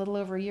incarcerated a little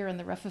over a year, and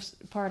the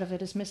roughest part of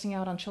it is missing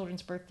out on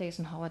children's birthdays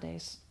and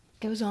holidays.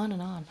 Goes on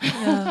and on.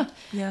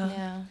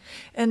 Yeah.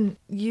 And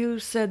you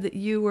said that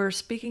you were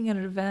speaking at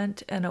an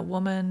event and a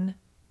woman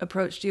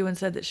approached you and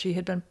said that she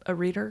had been a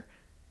reader?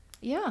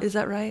 Yeah. Is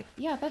that right?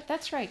 Yeah,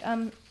 that's right.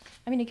 I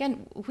mean,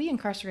 again, we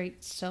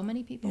incarcerate so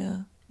many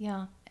people.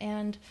 Yeah.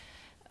 And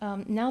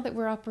now that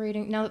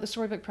the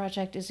Storybook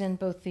Project is in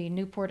both the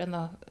Newport and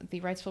the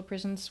Wrightsville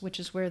prisons, which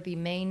is where the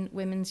main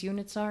women's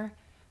units are,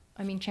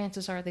 I mean,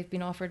 chances are they've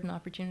been offered an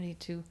opportunity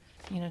to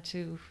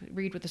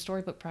read with the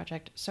Storybook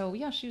Project. So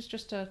yeah, she was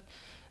just a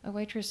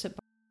waitress at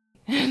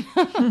and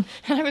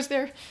I was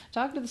there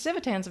talking to the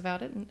Civitans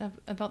about it, and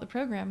about the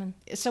program, and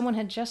someone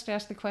had just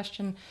asked the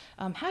question,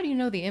 how do you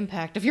know the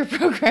impact of your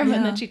program? Yeah.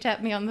 And then she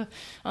tapped me on the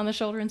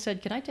shoulder and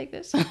said, can I take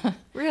this?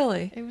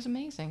 Really? It was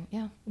amazing.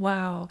 Yeah.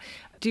 Wow.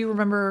 Do you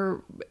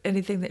remember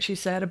anything that she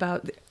said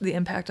about the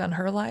impact on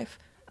her life?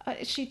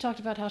 She talked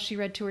about how she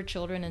read to her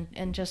children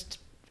and just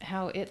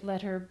how it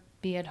let her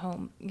be at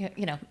home,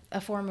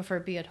 a form of her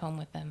be at home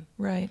with them.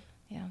 Right.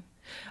 Yeah.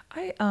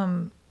 I,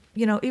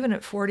 even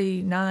at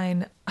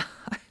 49,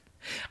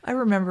 I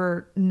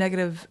remember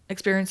negative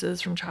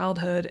experiences from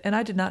childhood, and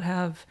I did not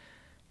have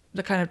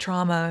the kind of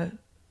trauma.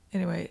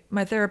 Anyway,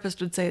 my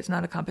therapist would say it's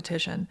not a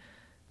competition,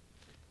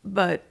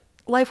 but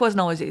life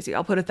wasn't always easy.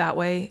 I'll put it that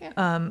way.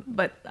 Yeah.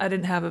 But I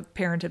didn't have a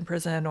parent in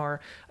prison,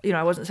 or,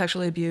 I wasn't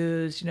sexually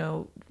abused,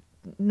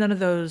 none of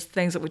those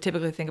things that we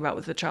typically think about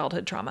with the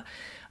childhood trauma.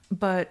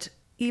 But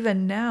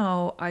even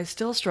now, I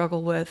still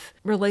struggle with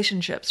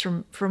relationships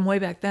from way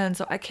back then.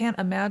 So I can't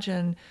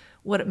imagine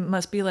what it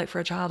must be like for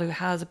a child who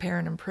has a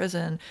parent in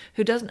prison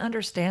who doesn't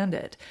understand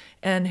it,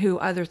 and who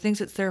either thinks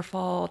it's their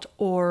fault,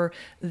 or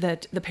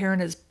that the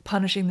parent is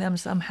punishing them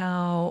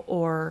somehow,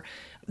 or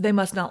they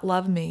must not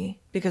love me,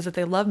 because if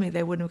they loved me,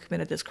 they wouldn't have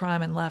committed this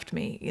crime and left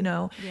me,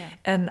 Yeah.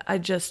 And I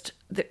just,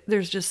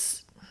 there's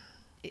just...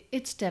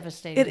 It's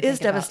devastating. It is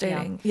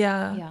devastating.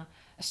 Yeah. Yeah.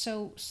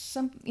 So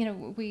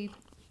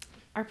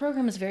our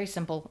program is very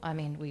simple. I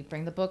mean, we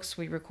bring the books,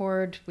 we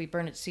record, we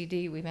burn it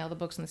CD, we mail the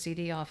books and the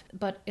CD off.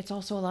 But it's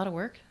also a lot of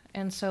work.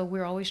 And so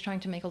we're always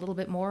trying to make a little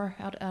bit more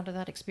out of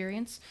that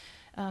experience.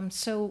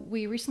 So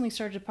we recently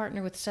started to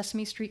partner with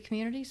Sesame Street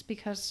Communities,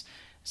 because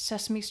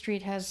Sesame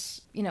Street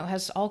has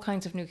all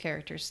kinds of new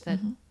characters that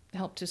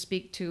help to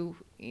speak to,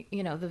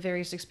 the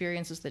various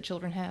experiences that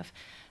children have.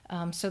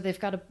 So they've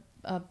got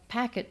a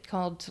packet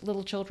called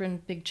Little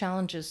Children, Big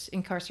Challenges,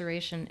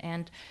 Incarceration,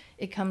 and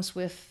it comes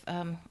with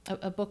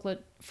a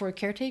booklet for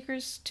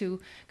caretakers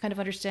to kind of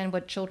understand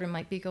what children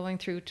might be going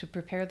through, to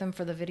prepare them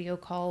for the video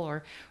call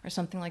or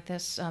something like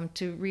this,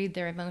 to read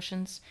their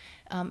emotions.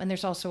 And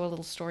there's also a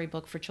little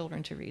storybook for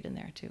children to read in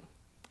there too.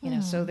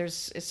 So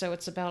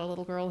it's about a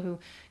little girl who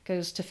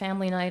goes to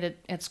family night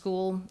at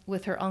school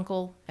with her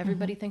uncle.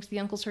 Everybody thinks the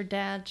uncle's her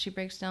dad. She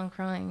breaks down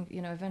crying,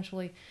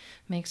 eventually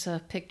makes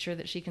a picture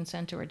that she can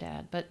send to her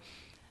dad. But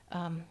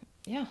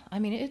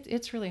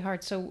it's really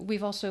hard. So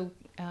we've also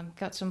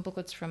got some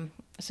booklets from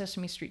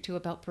Sesame Street too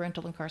about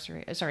parental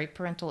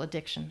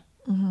addiction.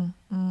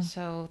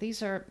 So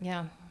these are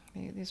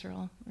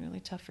all really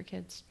tough for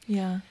kids.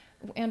 Yeah.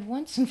 And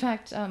once, in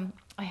fact,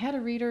 I had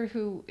a reader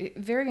who,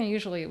 very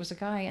unusually, it was a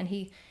guy, and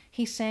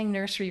he sang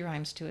nursery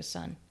rhymes to his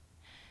son.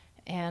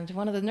 And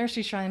one of the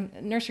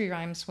nursery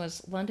rhymes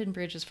was "London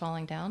Bridge is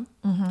falling down,"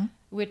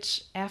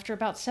 which after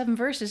about 7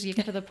 verses, you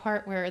get to the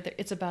part where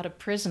it's about a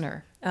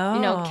prisoner,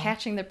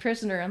 catching the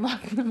prisoner and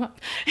locking them up.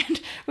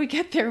 And we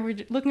get there,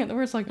 we're looking at the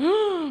words like,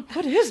 oh,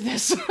 what is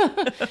this?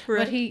 Right.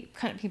 But he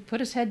put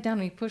his head down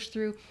and he pushed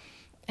through.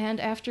 And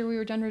after we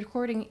were done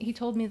recording, he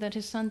told me that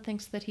his son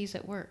thinks that he's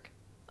at work.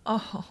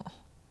 Oh.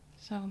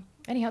 So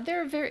anyhow,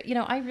 there are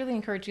I really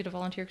encourage you to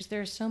volunteer because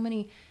there are so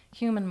many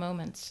human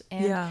moments.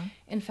 And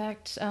in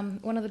fact,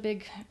 one of the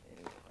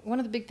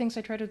big things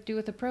I try to do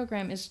with the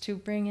program is to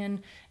bring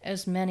in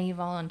as many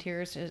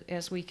volunteers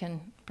as we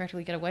can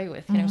practically get away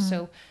with.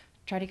 So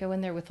try to go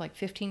in there with like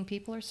 15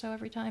 people or so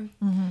every time.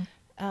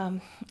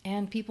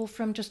 And people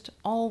from just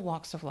all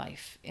walks of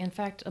life. In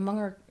fact, among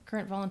our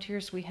current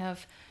volunteers, we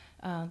have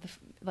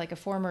a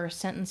former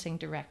sentencing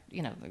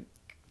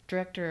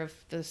director of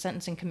the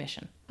Sentencing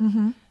Commission.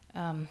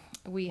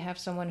 We have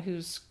someone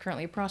who's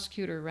currently a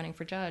prosecutor running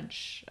for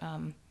judge.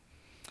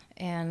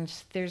 And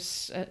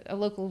there's a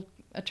local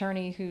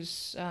attorney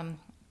who's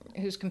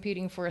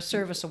competing for a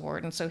service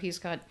award. And so he's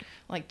got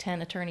like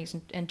 10 attorneys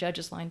and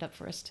judges lined up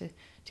for us to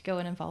go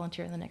in and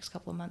volunteer in the next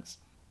couple of months.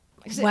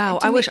 Wow.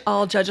 I wish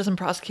all judges and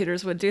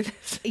prosecutors would do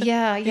this.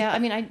 Yeah. I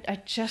mean,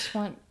 I just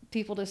want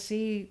people to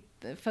see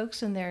the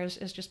folks in there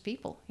as just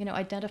people,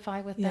 identify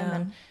with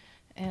them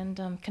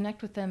and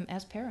connect with them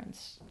as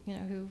parents,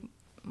 who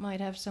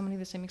might have so many of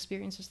the same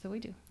experiences that we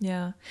do.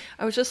 Yeah.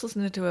 I was just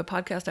listening to a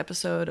podcast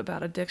episode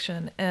about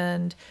addiction,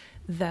 and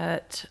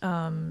that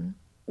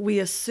we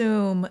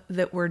assume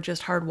that we're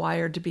just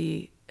hardwired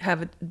to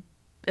have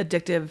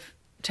addictive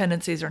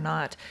tendencies or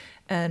not.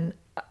 And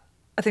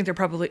I think there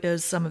probably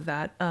is some of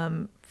that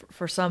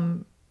for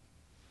some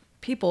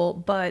people,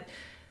 but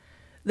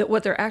that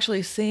what they're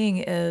actually seeing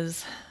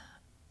is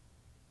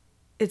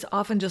it's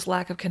often just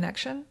lack of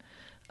connection.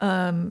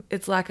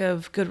 It's lack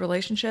of good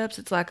relationships.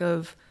 It's lack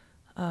of,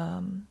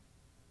 I'm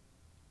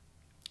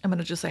going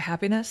to just say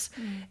happiness.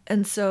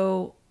 And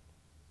so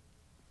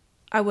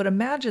I would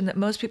imagine that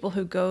most people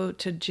who go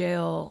to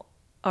jail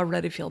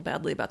already feel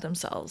badly about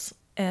themselves.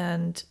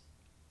 And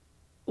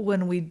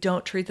when we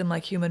don't treat them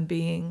like human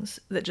beings,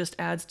 that just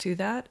adds to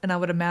that. And I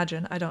would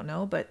imagine, I don't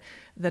know, but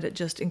that it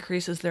just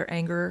increases their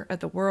anger at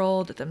the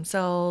world, at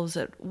themselves,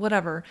 at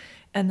whatever.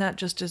 And that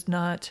just does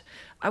not,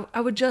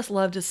 I would just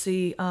love to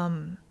see,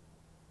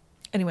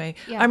 anyway,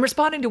 I'm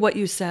responding to what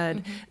you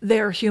said.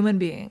 They're human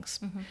beings.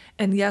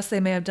 And yes, they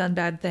may have done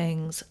bad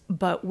things,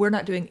 but we're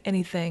not doing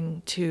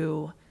anything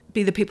to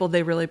be the people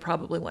they really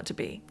probably want to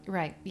be.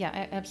 Right.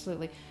 Yeah,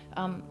 absolutely.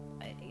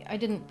 I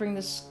didn't bring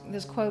this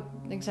quote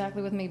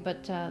exactly with me,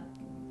 but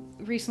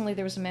recently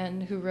there was a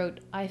man who wrote,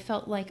 "I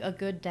felt like a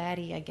good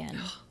daddy again."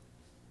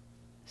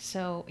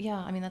 So, yeah,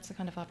 I mean, that's the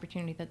kind of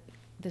opportunity that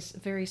this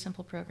very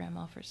simple program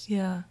offers.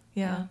 Yeah.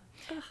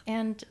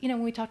 And,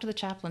 when we talk to the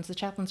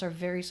chaplains are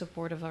very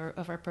supportive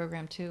of our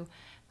program, too.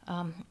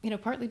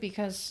 Partly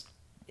because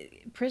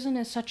prison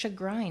is such a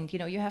grind.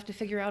 You have to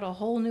figure out a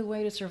whole new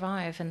way to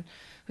survive, and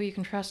who you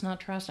can trust, not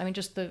trust. I mean,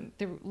 just the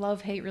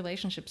love-hate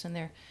relationships in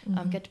there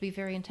get to be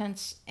very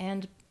intense.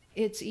 And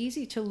it's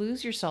easy to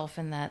lose yourself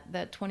in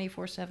that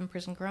 24/7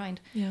 prison grind.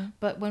 Yeah.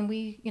 But when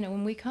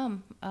we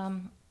come,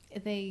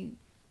 they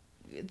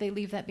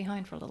leave that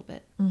behind for a little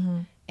bit.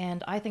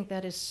 And I think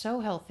that is so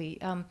healthy.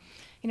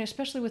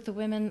 Especially with the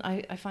women,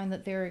 I find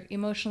that they're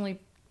emotionally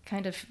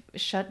kind of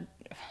shut.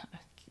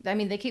 I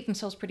mean, they keep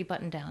themselves pretty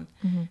buttoned down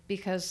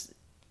because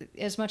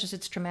as much as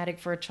it's traumatic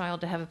for a child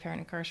to have a parent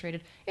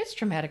incarcerated, it's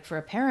traumatic for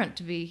a parent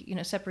to be,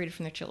 separated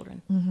from their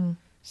children.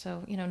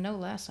 So, no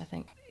less, I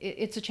think.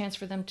 It's a chance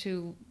for them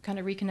to kind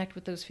of reconnect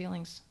with those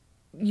feelings.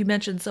 You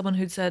mentioned someone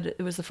who'd said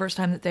it was the first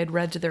time that they'd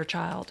read to their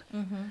child.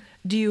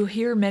 Do you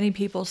hear many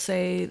people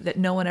say that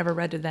no one ever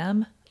read to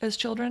them as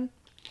children?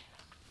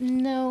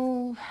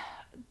 No,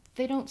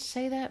 they don't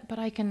say that, but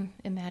I can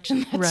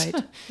imagine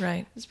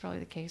Right. That's probably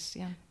the case,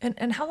 yeah.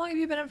 And how long have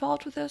you been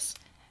involved with this?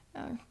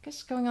 I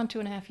guess going on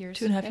 2.5 years.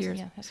 2.5 years.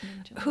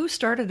 Yeah. Who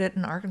started it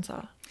in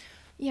Arkansas?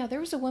 Yeah,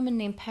 there was a woman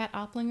named Pat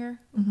Oplinger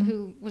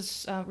who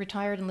was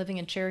retired and living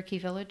in Cherokee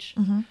Village.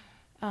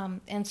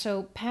 And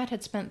so Pat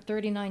had spent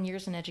 39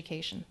 years in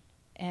education.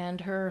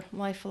 And her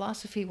life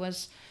philosophy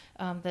was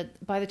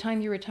that by the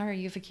time you retire,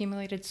 you've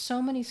accumulated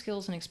so many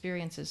skills and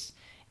experiences,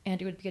 and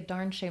it would be a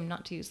darn shame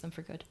not to use them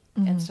for good.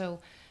 And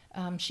so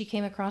she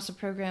came across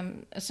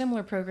a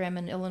similar program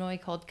in Illinois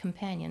called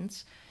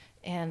Companions.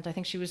 And I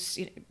think she was,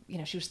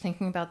 she was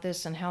thinking about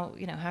this and how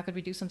could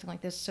we do something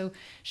like this? So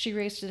she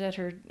raised it at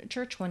her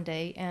church one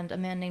day, and a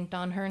man named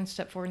Don Hearn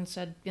stepped forward and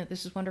said,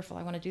 "This is wonderful.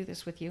 I want to do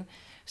this with you."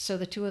 So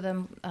the two of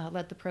them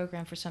led the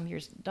program for some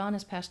years. Don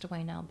has passed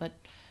away now, but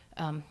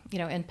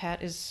and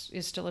Pat is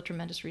still a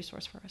tremendous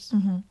resource for us.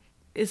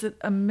 Is it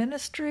a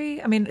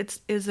ministry? I mean,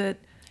 is it?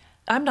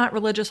 I'm not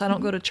religious. I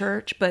don't go to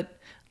church, but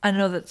I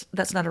know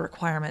that's not a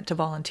requirement to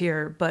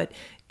volunteer. But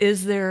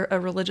is there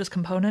a religious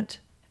component?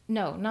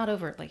 No, not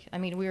overtly. I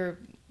mean, we're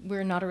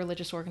not a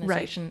religious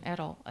organization at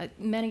all.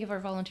 Many of our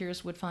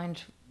volunteers would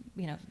find,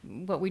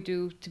 what we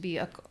do to be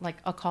a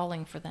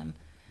calling for them.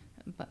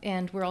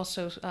 And we're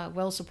also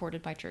well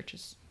supported by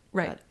churches.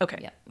 Right. But, Okay.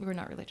 Yeah, we're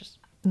not religious.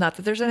 Not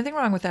that there's anything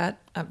wrong with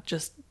that. I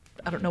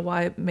don't know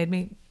why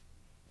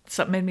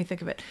something made me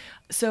think of it.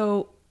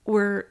 So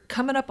we're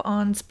coming up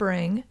on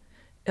spring.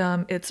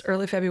 It's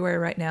early February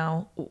right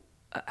now.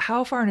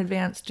 How far in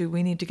advance do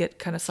we need to get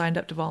kind of signed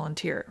up to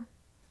volunteer?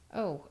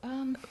 Oh,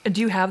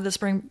 Do you have the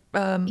spring?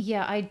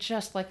 yeah,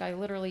 I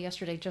literally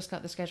yesterday just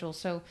got the schedule.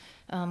 So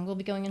we'll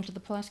be going into the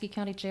Pulaski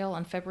County Jail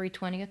on February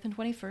 20th and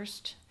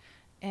 21st,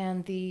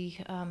 and the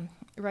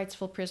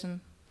Wrightsville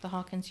Prison, the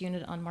Hawkins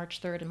Unit, on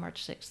March 3rd and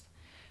March 6th.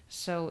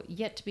 So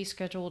yet to be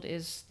scheduled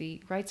is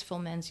the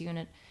Wrightsville Men's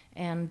Unit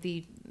and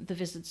the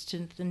visits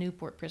to the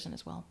Newport Prison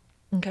as well.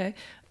 Okay.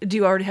 Do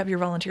you already have your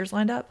volunteers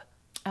lined up?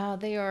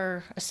 They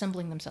are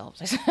assembling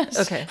themselves.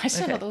 Okay. I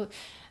sent out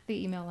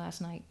the email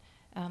last night.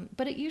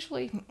 But it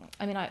usually,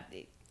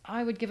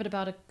 I would give it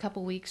about a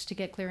couple weeks to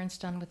get clearance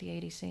done with the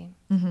ADC.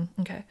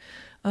 Mm-hmm. Okay.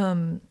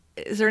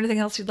 Is there anything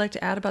else you'd like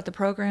to add about the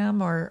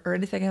program or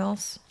anything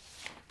else?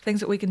 Things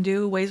that we can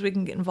do, ways we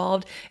can get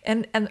involved?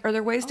 And are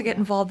there ways to get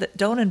involved that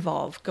don't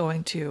involve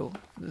going to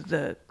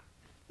the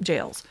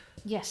jails?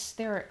 Yes,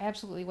 there are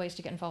absolutely ways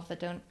to get involved that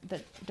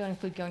don't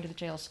include going to the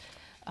jails.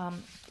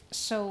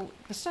 So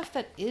the stuff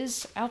that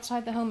is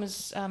outside the home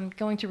is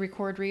going to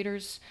record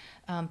readers,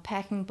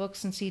 packing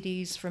books and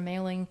CDs for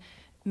mailing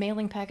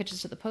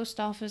packages to the post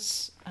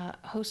office,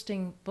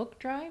 hosting book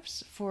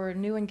drives for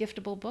new and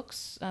giftable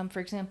books. For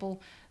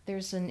example,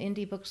 there's an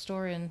indie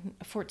bookstore in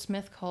Fort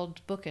Smith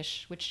called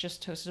Bookish, which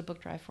just hosted a book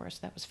drive for us.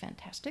 That was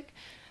fantastic.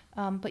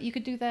 But you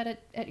could do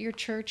that at your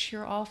church,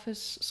 your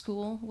office,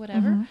 school,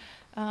 whatever.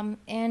 Mm-hmm.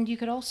 And you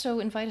could also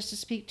invite us to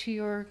speak to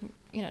your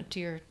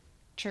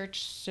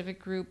church, civic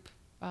group,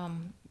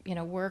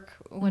 work,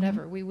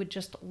 whatever. Mm-hmm. We would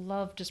just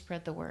love to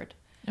spread the word.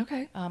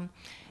 Okay.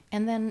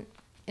 And then,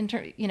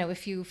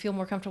 if you feel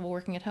more comfortable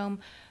working at home,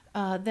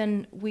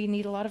 then we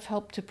need a lot of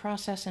help to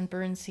process and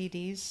burn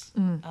CDs.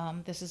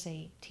 This is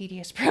a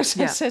tedious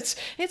process.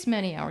 Yeah. It's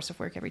many hours of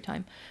work every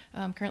time.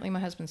 Currently, my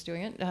husband's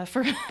doing it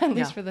at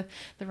least for the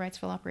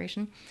Wrightsville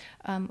operation.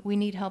 We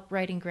need help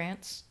writing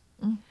grants.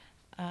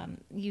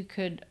 You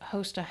could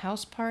host a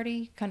house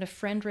party, kind of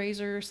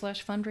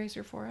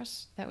fundraiser for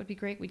us. That would be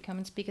great. We'd come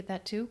and speak at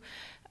that too.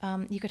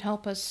 You could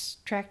help us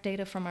track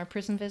data from our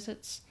prison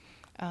visits.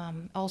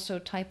 Also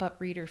type up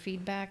reader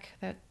feedback.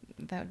 That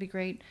would be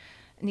great.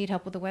 Need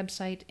help with the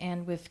website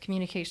and with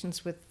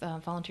communications with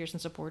volunteers and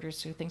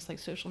supporters through things like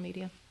social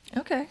media.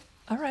 Okay.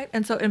 All right.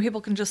 And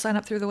people can just sign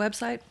up through the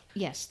website?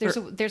 Yes.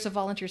 There's a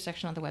volunteer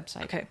section on the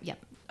website. Okay.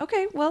 Yep.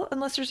 Okay. Well,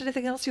 unless there's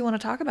anything else you want to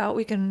talk about,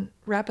 we can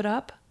wrap it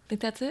up. I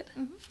think that's it?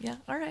 Mm-hmm. Yeah.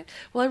 All right.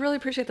 Well, I really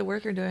appreciate the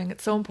work you're doing.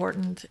 It's so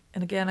important.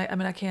 And again,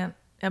 I can't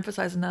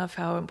emphasize enough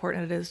how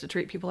important it is to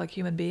treat people like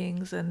human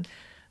beings and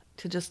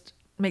to just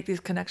make these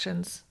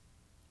connections,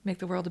 make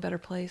the world a better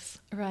place.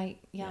 Right.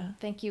 Yeah.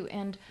 Thank you.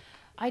 And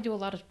I do a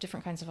lot of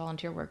different kinds of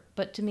volunteer work,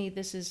 but to me,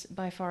 this is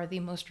by far the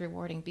most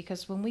rewarding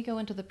because when we go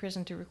into the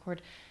prison to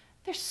record,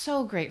 they're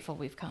so grateful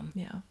we've come.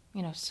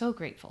 Yeah. So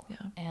grateful. Yeah.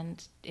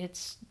 And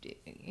it's,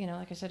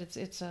 like I said,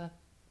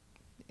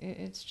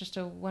 it's just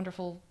a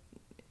wonderful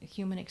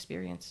human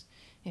experience,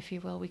 if you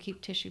will. We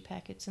keep tissue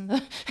packets in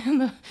the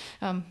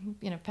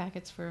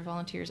packets for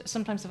volunteers.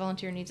 Sometimes the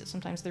volunteer needs it,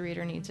 sometimes the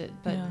reader needs it,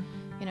 but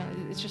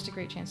it's just a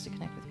great chance to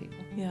connect with people.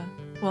 Yeah.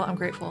 Well, I'm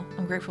grateful.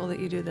 I'm grateful that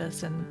you do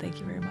this, and thank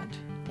you very much.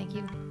 Thank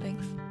you.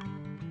 Thanks.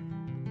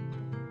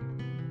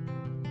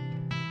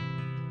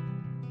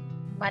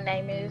 My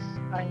name is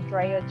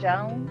Andrea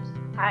Jones.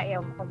 I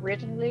am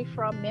originally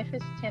from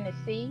Memphis,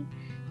 Tennessee,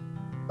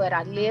 but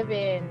I live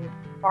in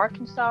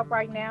Arkansas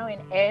right now in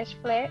Ash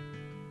Flat,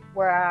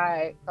 where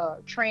I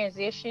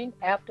transitioned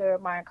after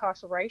my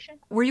incarceration.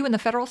 Were you in the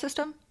federal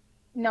system?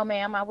 No,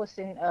 ma'am. I was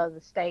in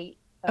the state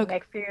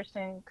Okay.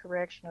 McPherson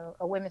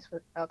Women's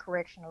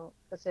Correctional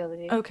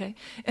Facility. Okay.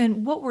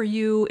 And what were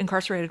you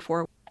incarcerated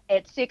for?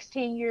 At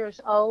 16 years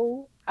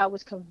old, I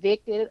was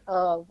convicted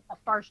of a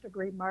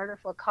first-degree murder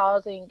for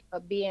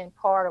being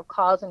part of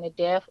causing the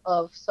death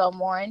of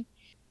someone.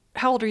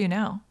 How old are you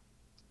now?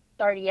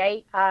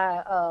 38.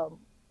 I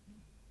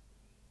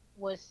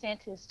was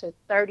sentenced to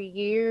 30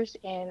 years,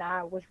 and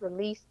I was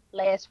released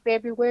last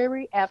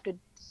February after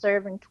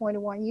serving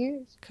 21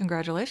 years.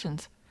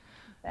 Congratulations.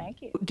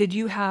 Thank you. Did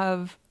you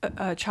have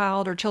a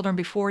child or children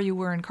before you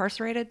were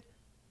incarcerated?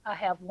 I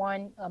have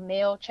a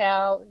male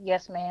child.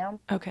 Yes, ma'am.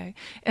 Okay.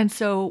 And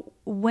so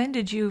when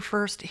did you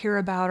first hear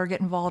about or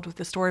get involved with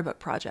the Storybook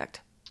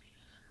Project?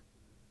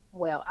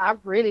 Well, I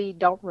really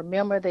don't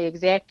remember the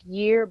exact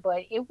year,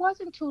 but it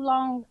wasn't too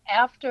long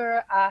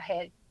after I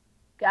had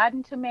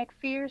gotten to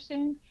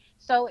McPherson.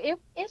 So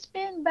it's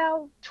been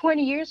about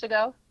 20 years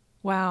ago.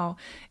 Wow.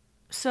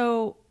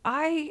 So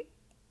I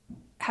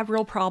have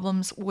real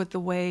problems with the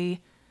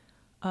way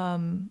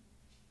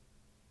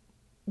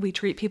we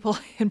treat people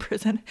in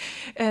prison.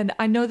 And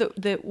I know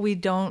that we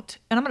don't,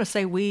 and I'm going to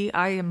say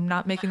I am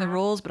not making the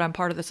rules, but I'm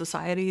part of the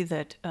society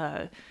that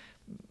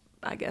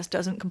I guess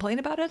doesn't complain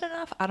about it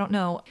enough. I don't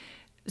know.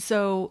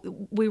 So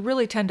we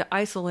really tend to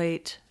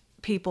isolate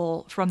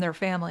people from their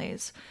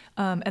families,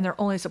 and their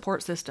only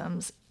support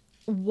systems.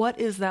 What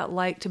is that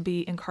like to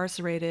be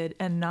incarcerated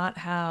and not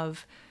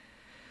have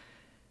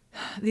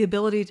the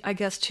ability, I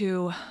guess,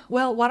 to,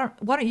 well, why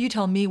don't you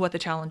tell me what the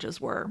challenges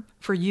were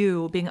for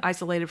you being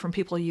isolated from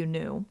people you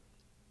knew?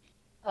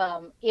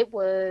 It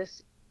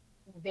was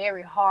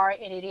very hard,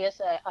 and it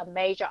is a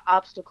major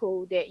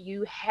obstacle that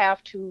you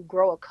have to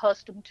grow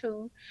accustomed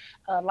to.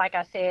 Like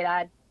I said,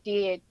 I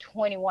did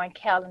 21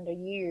 calendar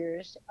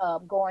years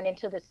going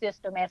into the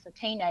system as a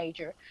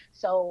teenager.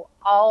 So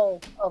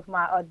all of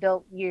my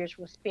adult years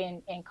were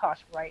spent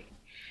incarcerated.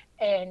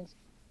 And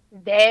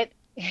that,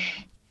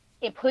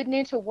 in putting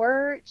into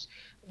words,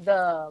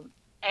 the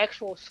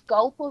actual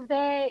scope of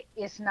that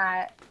is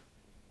not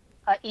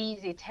an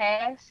easy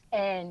task.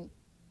 And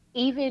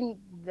even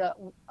the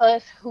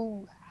us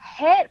who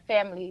had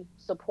family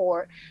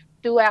support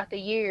throughout the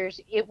years,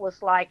 it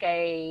was like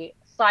a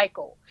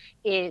cycle.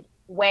 It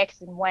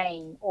waxed and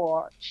waned,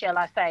 or shall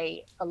I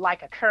say,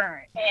 like a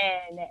current.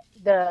 And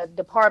the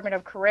Department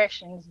of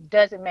Corrections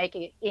doesn't make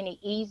it any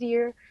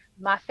easier.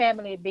 My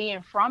family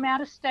being from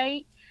out of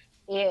state,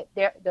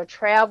 the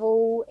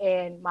travel,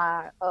 and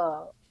my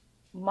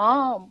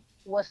mom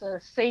was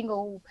a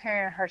single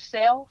parent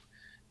herself,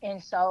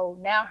 and so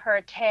now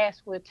her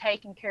task with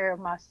taking care of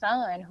my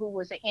son, who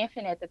was an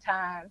infant at the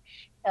time,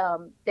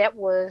 that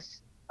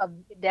was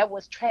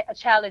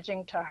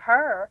challenging to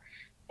her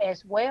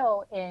as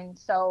well. And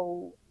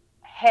so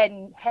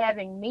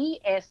having me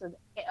as an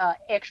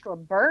extra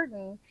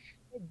burden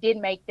did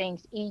make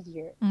things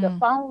easier. The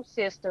phone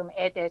system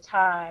at that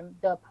time,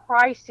 the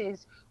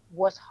prices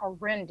was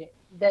horrendous.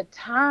 The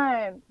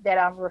time that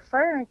I'm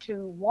referring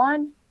to,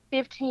 one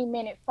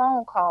 15-minute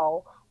phone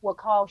call will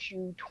cost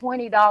you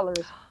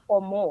 $20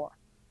 or more.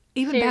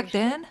 Even Seriously. back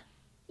then?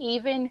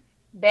 Even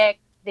back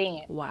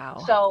then.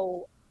 Wow.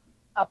 So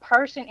a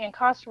person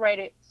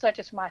incarcerated such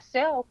as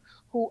myself,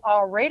 who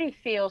already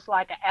feels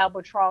like an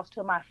albatross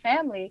to my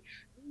family,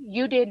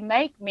 you didn't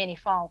make many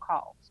phone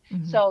calls.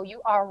 So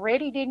you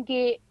already didn't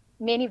get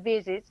many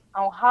visits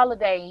on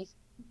holidays.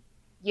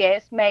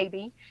 Yes,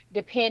 maybe,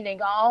 depending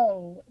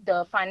on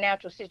the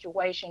financial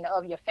situation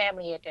of your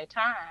family at that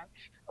time.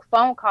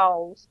 Phone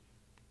calls,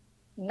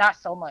 not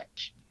so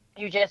much.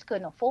 You just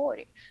couldn't afford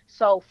it.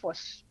 So for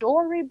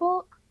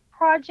Storybook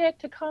Project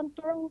to come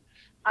through,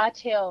 I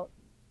tell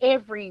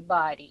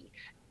everybody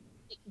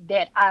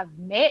that I've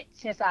met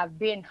since I've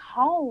been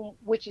home,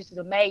 which is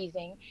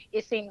amazing.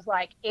 It seems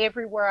like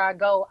everywhere I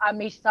go, I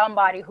meet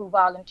somebody who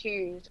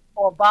volunteers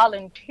or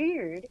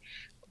volunteered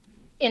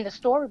in the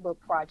Storybook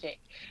Project.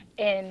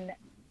 And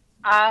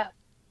I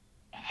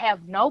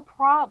have no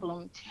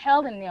problem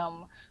telling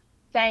them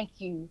thank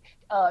you,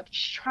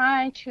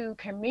 trying to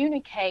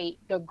communicate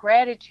the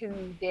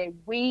gratitude that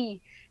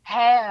we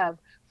have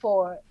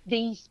for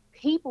these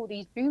people,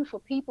 these beautiful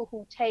people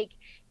who take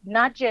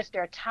not just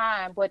their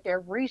time, but their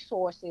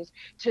resources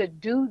to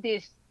do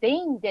this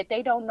thing that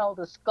they don't know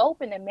the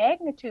scope and the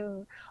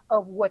magnitude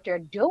of what they're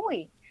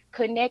doing,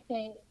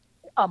 connecting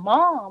a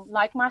mom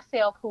like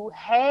myself who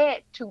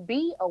had to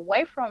be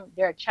away from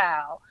their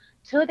child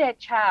to that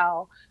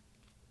child,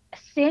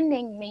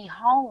 sending me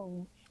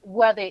home,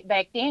 whether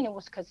back then it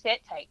was cassette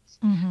tapes,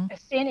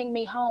 sending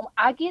me home.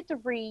 I get to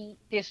read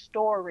this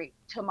story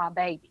to my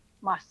baby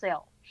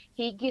myself.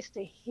 He gets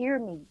to hear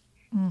me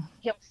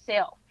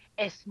himself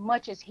as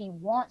much as he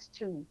wants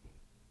to,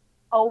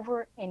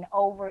 over and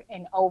over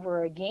and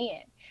over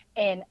again.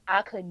 And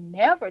I could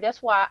never,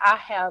 that's why I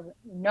have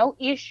no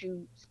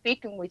issue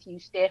speaking with you,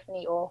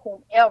 Stephanie, or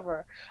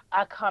whomever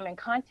I come in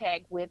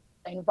contact with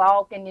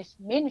involved in this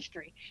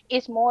ministry.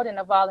 It's more than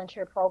a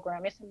volunteer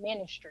program, it's a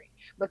ministry,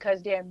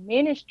 because they're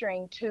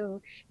ministering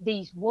to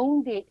these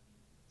wounded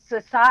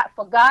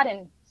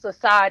forgotten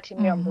society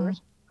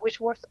members, which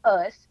was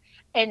us,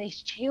 and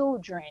these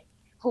children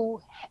who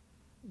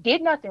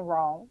did nothing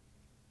wrong,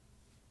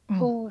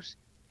 who's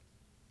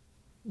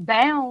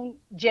bound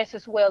just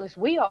as well as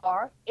we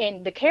are,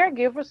 and the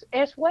caregivers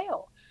as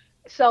well.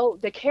 So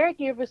the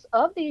caregivers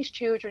of these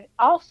children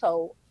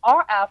also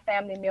are our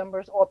family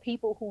members or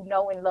people who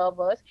know and love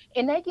us,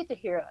 and they get to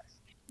hear us.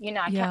 You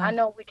know, I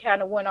know we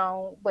kind of went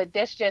on, but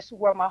that's just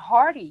where my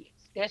heart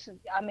is.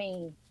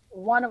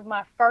 One of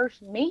my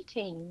first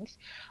meetings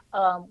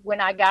when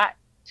I got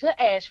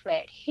to Ash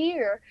Flat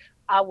here,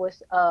 I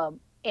was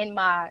in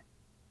my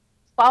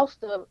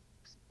foster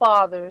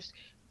father's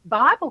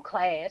Bible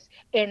class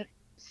and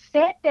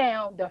sat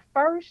down. The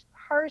first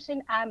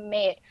person I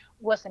met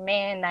was a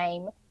man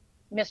named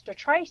Mr.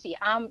 Tracy.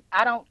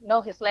 I don't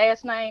know his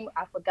last name.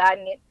 I've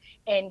forgotten it.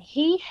 And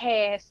he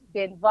has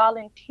been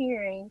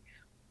volunteering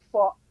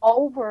for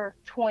over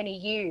 20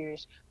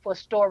 years for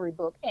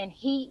Storybook. And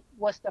he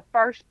was the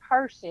first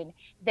person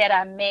that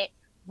I met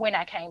when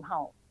I came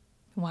home.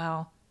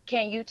 Wow.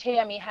 Can you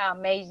tell me how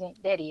amazing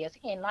that is?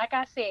 And like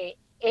I said,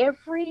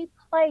 every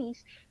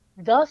place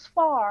thus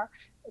far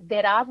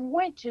that I've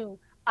went to,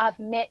 I've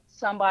met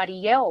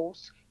somebody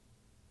else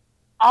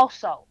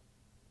also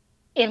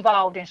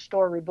involved in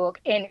Storybook.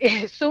 And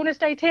as soon as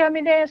they tell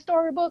me they're in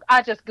Storybook,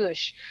 I just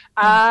gush.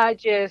 I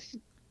just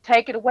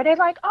take it away. They're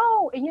like,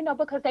 oh, and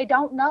because they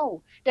don't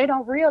know, they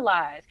don't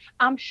realize.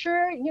 I'm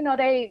sure,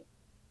 they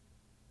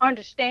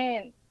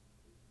understand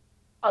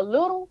a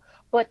little,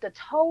 but the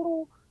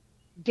total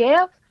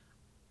depth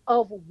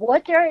of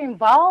what they're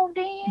involved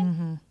in,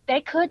 Mm-hmm.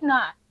 they could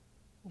not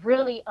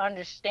really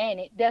understand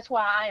it. That's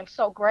why I am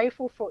so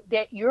grateful for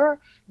that you're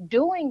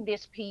doing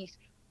this piece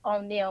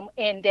on them,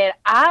 and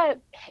that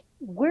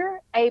we're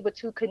able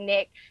to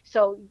connect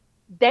so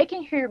they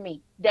can hear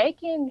me. They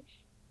can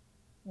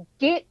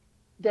get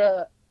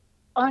the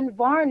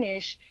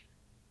unvarnished,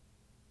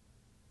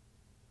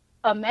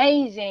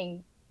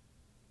 amazing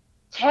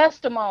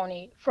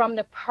testimony from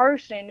the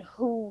person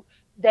who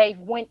they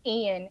went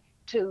in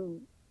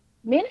to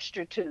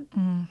minister to.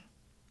 Mm.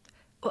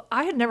 Well,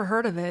 I had never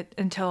heard of it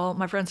until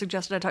my friend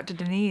suggested I talk to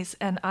Denise,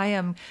 and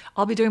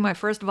I'll be doing my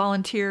first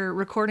volunteer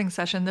recording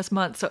session this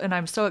month. And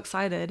I'm so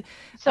excited.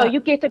 So you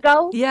get to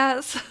go?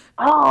 Yes.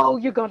 Oh,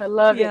 you're going to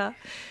love Yeah.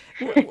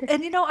 it.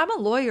 And I'm a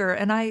lawyer,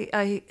 and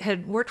I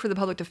had worked for the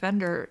public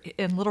defender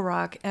in Little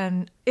Rock,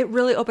 and it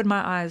really opened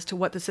my eyes to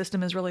what the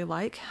system is really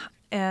like,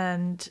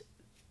 and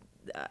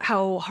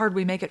how hard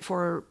we make it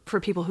for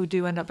people who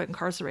do end up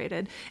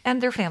incarcerated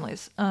and their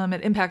families.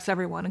 It impacts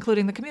everyone,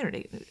 including the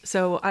community.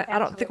 So I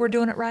don't think we're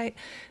doing it right.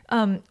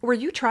 Were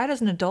you tried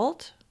as an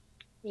adult?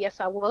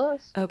 Yes, I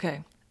was.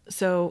 Okay.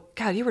 So,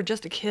 God, you were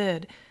just a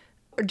kid.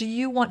 Do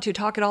you want to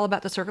talk at all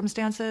about the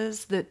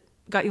circumstances that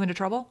got you into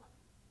trouble?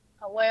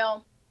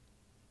 Well,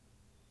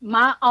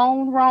 my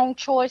own wrong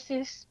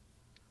choices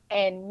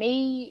and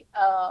me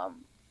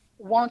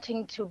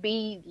wanting to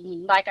be,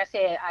 like I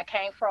said, I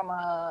came from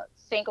a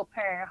single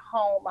parent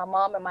home. My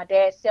mom and my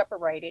dad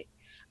separated,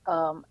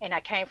 and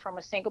I came from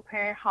a single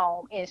parent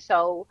home. And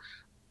so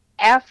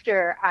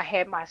after I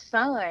had my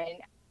son,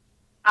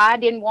 I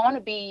didn't want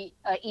to be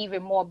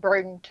even more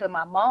burden to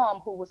my mom,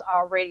 who was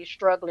already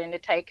struggling to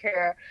take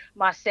care of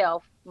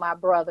myself, my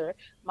brother.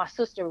 My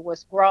sister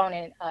was grown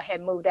and had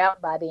moved out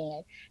by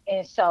then.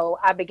 And so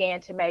I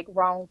began to make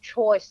wrong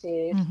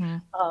choices, Mm-hmm.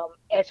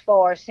 as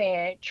far as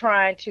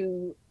trying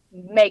to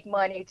make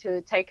money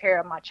to take care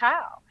of my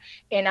child.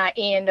 And I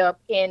end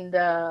up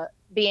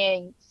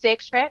being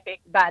sex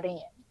trafficked by then.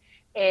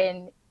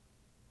 And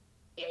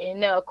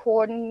in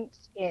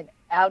accordance and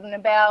out and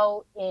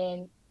about,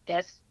 and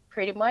that's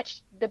pretty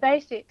much the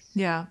basics.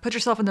 Yeah. Put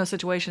yourself in those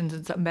situations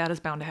and something bad is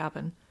bound to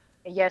happen.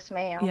 Yes,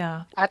 ma'am.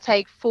 Yeah. I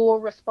take full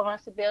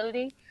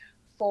responsibility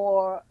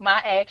for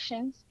my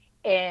actions,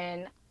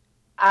 and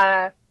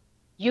I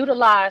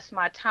utilize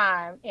my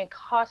time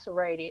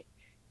incarcerated,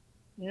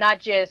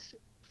 not just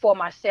for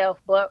myself,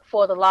 but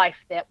for the life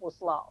that was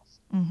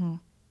lost. Mm-hmm.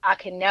 I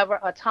can never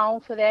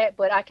atone for that,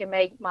 but I can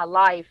make my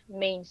life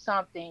mean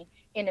something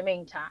in the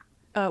meantime.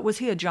 Was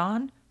he a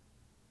John?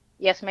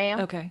 Yes, ma'am.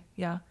 Okay.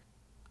 Yeah.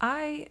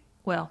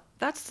 Well,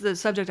 that's the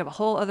subject of a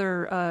whole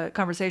other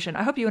conversation.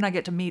 I hope you and I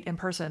get to meet in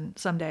person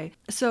someday.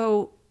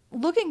 So,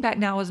 looking back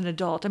now as an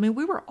adult, I mean,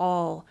 we were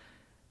all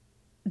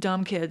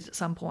dumb kids at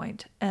some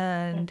point,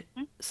 and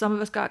some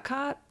of us got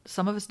caught,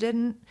 some of us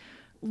didn't.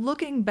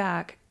 Looking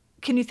back,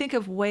 can you think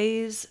of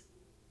ways?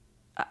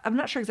 I'm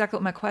not sure exactly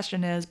what my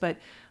question is, but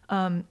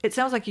it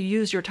sounds like you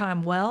used your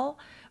time well,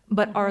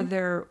 but are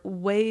there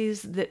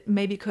ways that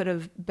maybe could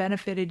have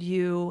benefited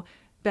you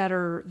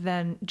better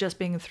than just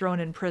being thrown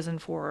in prison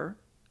for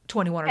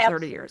 21 or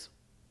 30 years?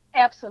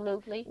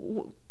 Absolutely.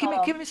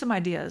 Give me some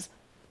ideas.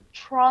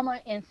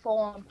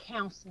 Trauma-informed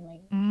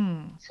counseling.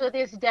 To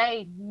this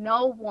day,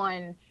 no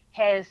one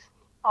has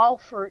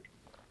offered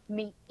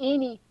me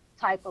any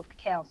type of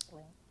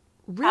counseling.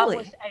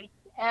 Really?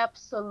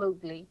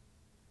 Absolutely.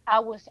 I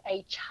was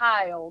a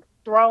child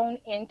thrown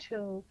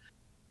into,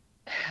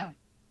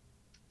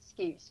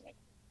 excuse me.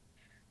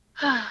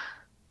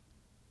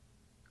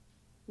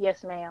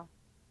 Yes, ma'am.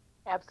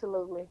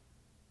 Absolutely.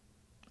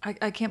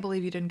 I can't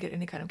believe you didn't get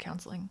any kind of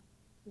counseling.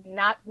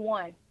 Not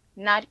one,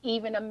 not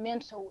even a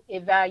mental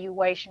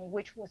evaluation,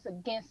 which was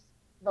against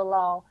the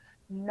law.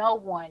 No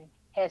one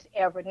has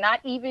ever, not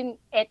even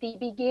at the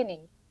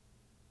beginning.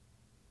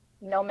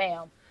 No,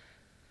 ma'am.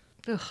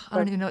 Ugh, I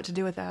don't even know what to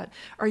do with that.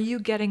 Are you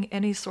getting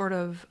any sort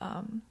of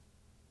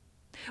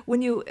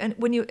when you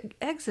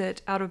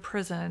exit out of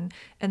prison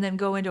and then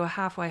go into a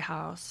halfway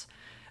house?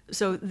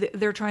 So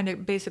they're trying to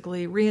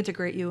basically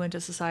reintegrate you into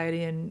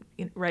society and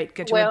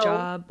get you a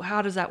job.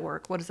 How does that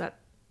work? What does that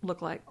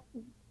look like?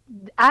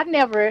 I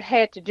never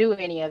had to do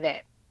any of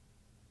that.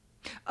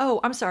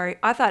 Oh, I'm sorry.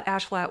 I thought I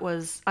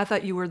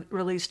thought you were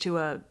released to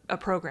a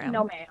program.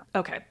 No, ma'am.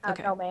 Okay.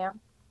 No, ma'am.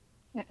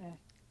 Mm-mm.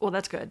 Well,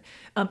 that's good.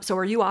 So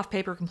are you off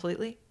paper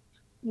completely?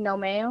 No,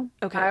 ma'am.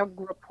 Okay. I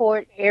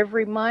report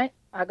every month.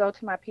 I go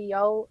to my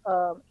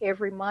PO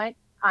every month.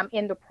 I'm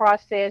in the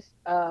process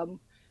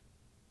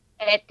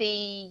at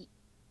the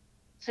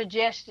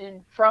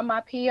suggestion from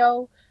my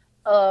PO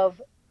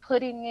of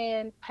putting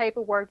in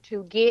paperwork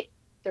to get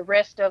the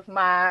rest of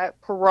my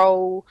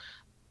parole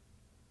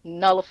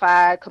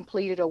nullified,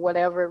 completed, or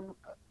whatever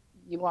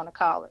you want to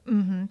call it.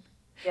 Mm-hmm.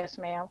 Yes,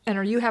 ma'am. And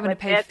are you having to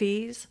pay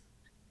fees?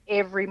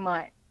 Every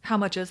month. How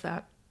much is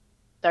that?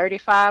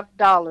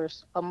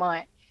 $35 a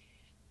month.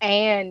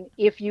 And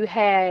if you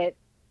had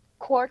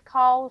court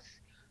costs,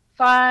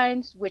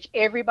 fines, which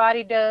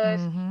everybody does,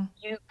 Mm-hmm.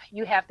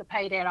 you have to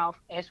pay that off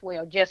as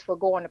well just for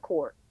going to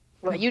court.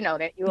 Well, you know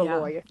that you're a Yeah,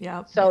 lawyer.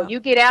 yeah, So yeah. you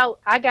get out.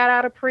 I got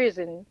out of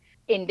prison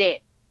in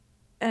debt.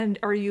 And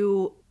are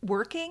you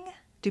working?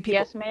 Do people?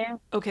 Yes, ma'am.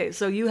 Okay,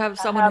 so you have I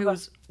someone have a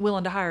who's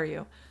willing to hire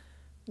you.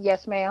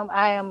 yes, ma'am.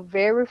 I am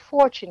very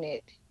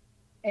fortunate,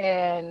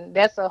 and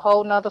that's a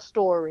whole nother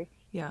story.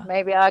 Yeah.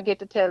 Maybe I'll get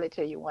to tell it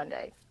to you one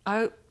day.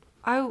 I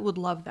I would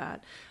love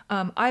that.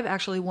 I've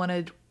actually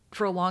wanted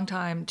for a long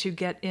time to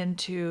get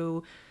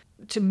into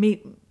to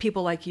meet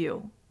people like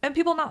you and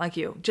people not like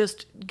you.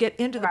 Just get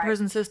into the Right.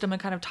 prison system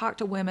and kind of talk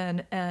to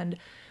women and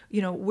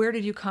where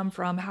did you come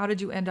from? How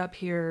did you end up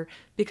here? Well,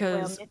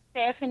 Because Miss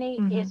Stephanie,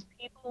 mhm. it's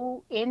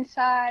people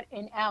inside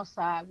and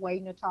outside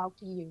waiting to talk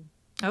to you.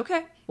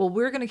 Okay. Well,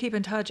 we're going to keep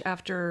in touch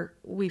after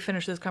we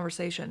finish this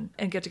conversation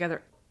and get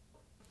together.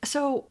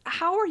 So,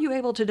 how are you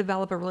able to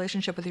develop a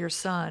relationship with your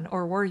son,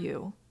 or were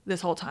you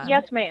this whole time?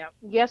 Yes, ma'am.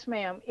 Yes,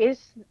 ma'am.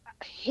 It's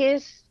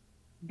his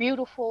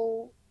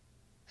beautiful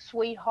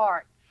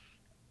sweetheart.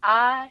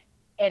 I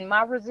and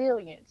my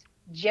resilience.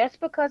 Just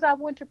because I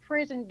went to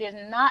prison does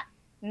not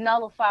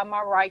nullify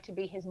my right to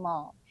be his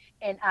mom.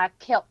 And I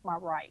kept my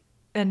right.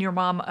 And your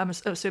mom, I'm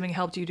assuming,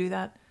 helped you do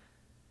that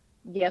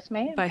Yes,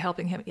 ma'am. by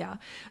helping him. Yeah.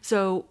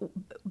 So,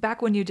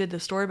 back when you did the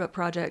storybook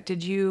project,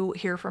 did you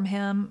hear from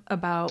him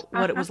about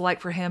what it Uh-huh. was like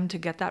for him to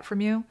get that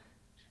from you?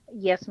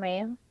 Yes,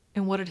 ma'am.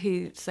 And what did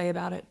he say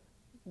about it?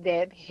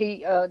 That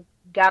he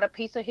got a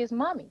piece of his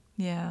mommy.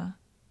 Yeah.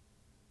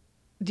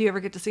 Do you ever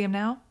get to see him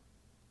now?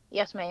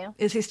 Yes, ma'am.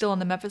 Is he still in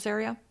the Memphis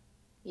area?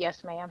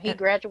 Yes, ma'am. He And,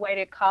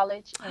 graduated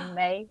college in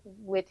May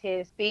with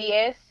his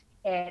BS,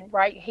 and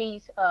right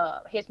he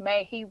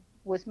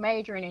was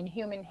majoring in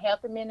human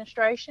health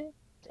administration,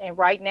 and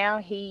right now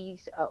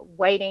he's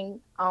waiting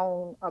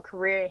on a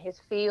career in his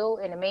field.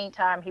 In the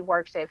meantime, he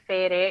works at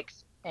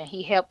FedEx and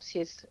he helps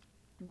his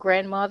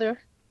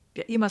grandmother.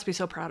 yeah, you must be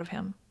so proud of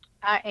him.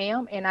 I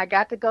am, and I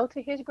got to go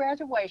to his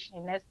graduation,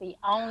 and that's the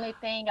only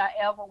thing I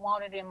ever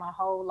wanted in my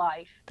whole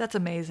life. That's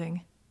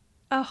amazing.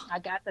 Oh, I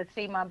got to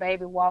see my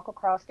baby walk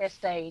across that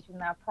stage,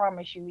 and I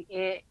promise you,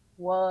 it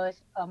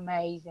was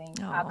amazing.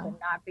 I oh, could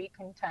not be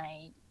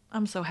contained.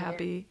 I'm so Yeah,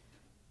 happy.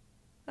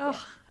 yeah.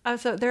 Oh,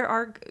 so there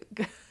are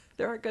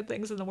there are good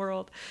things in the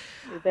world.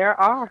 There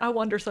are. I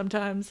wonder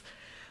sometimes.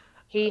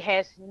 He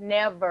has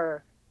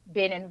never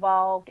been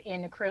involved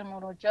in the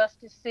criminal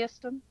justice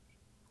system,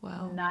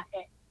 Well, not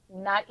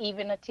not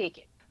even a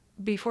ticket.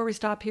 before we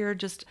stop here,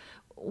 just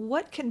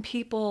what can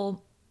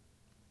people?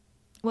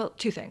 Well,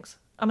 two things.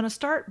 I'm going to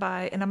start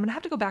by, and I'm going to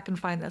have to go back and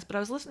find this, but I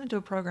was listening to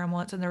a program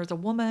once, and there was a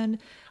woman.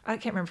 I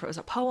can't remember if it was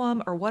a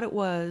poem or what it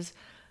was.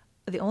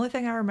 The only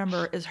thing I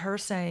remember is her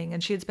saying,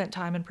 and she had spent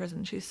time in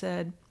prison. She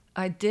said,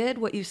 "I did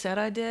what you said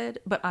I did,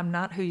 but I'm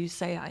not who you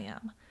say I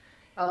am."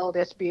 Oh,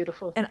 that's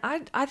beautiful. And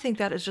I think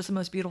that is just the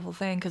most beautiful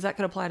thing because that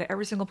could apply to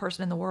every single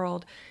person in the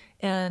world.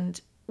 And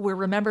we're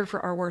remembered for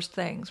our worst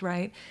things,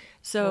 right?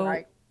 So,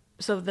 Right.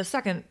 so the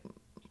second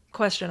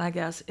question, I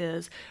guess,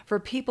 is for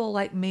people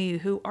like me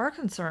who are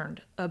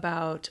concerned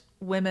about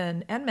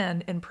women and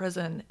men in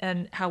prison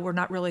and how we're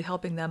not really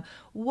helping them,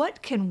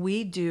 what can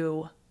we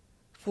do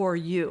for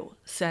you?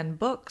 Send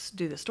books,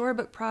 do the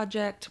storybook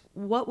project.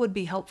 What would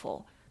be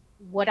helpful?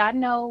 What I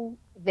know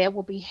that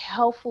will be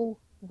helpful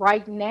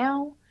right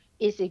now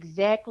is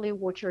exactly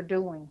what you're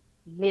doing,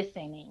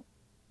 listening.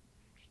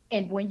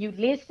 And when you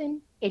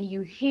listen and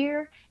you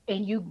hear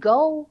and you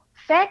go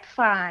fact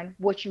find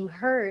what you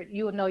heard,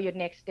 you'll know your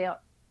next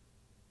step.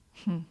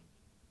 You are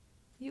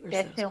so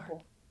That's smart.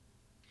 simple.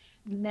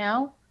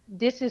 Now,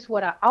 this is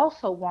what I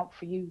also want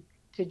for you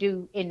to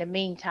do in the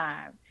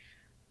meantime.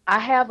 I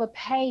have a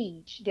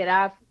page that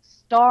I've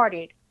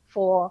started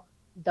for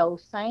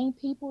those same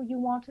people you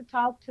want to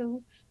talk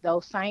to,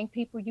 those same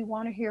people you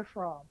want to hear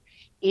from.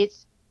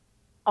 It's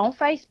on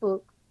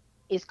Facebook.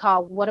 It's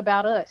called What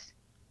About Us?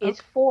 It's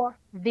Okay. for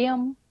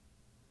them.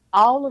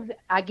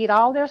 I get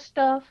all their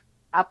stuff.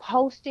 I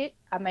post it.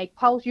 I make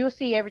posts. You'll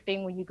see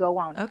everything when you go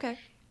on it. Okay.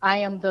 I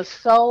am the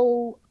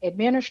sole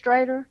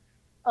administrator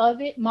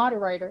of it,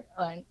 moderator,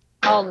 and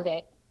all of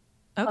that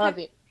Okay. of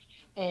it.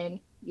 And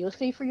you'll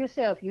see for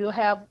yourself. You'll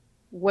have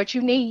what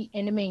you need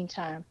in the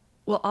meantime.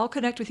 Well, I'll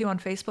connect with you on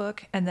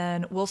Facebook and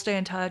then we'll stay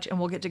in touch and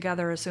we'll get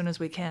together as soon as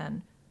we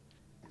can.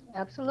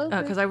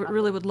 Absolutely. Because I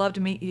really would love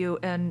to meet you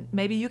and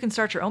maybe you can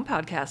start your own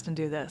podcast and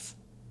do this.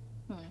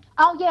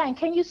 Oh yeah, and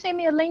can you send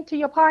me a link to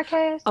your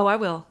podcast? Oh, I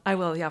will. I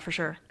will. Yeah, for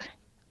sure.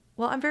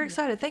 Well, I'm very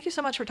excited. Thank you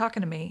so much for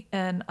talking to me.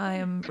 And I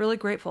am really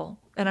grateful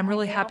and I'm I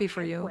really am happy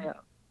for as you.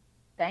 well.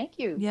 Thank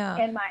you. Yeah.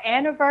 And my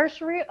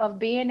anniversary of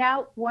being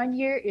out 1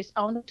 year is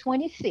on the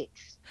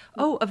 26th.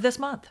 Oh, of this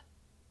month.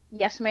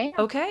 Yes, ma'am.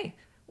 Okay.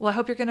 Well, I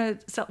hope you're going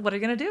to, what are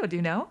you going to do? Do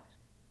you know?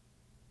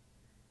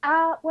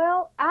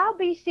 Well, I'll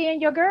be seeing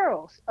your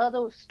girls,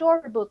 other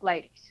storybook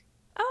ladies.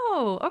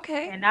 Oh,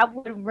 okay. And I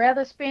would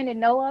rather spend it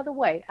no other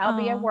way. I'll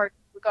be at Oh, work.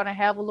 We're gonna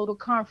have a little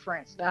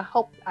conference. I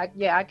hope, I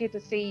get to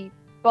see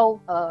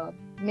both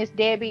Miss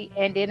Debbie,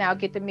 and then I'll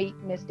get to meet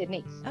Miss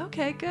Denise.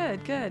 Okay,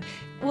 good.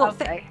 Well,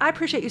 Okay. I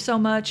appreciate you so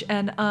much,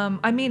 and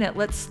I mean it.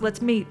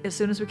 Let's meet as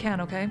soon as we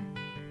can, okay?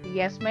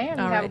 Yes, ma'am.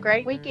 You All have a right.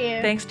 great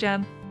weekend. Thanks,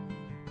 Jen.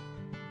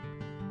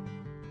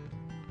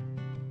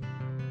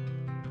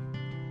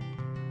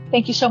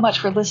 Thank you so much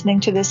for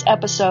listening to this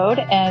episode,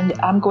 and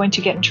I'm going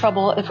to get in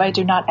trouble if I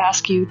do not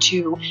ask you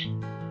to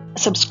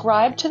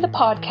subscribe to the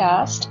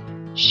podcast,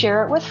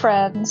 share it with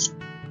friends,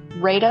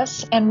 rate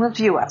us, and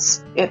review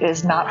us. It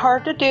is not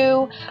hard to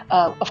do.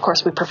 Of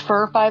course, we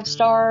prefer 5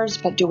 stars,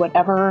 but do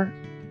whatever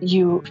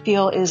you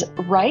feel is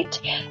right.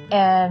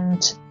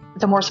 And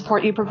the more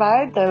support you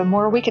provide, the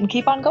more we can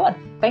keep on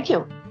going. Thank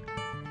you.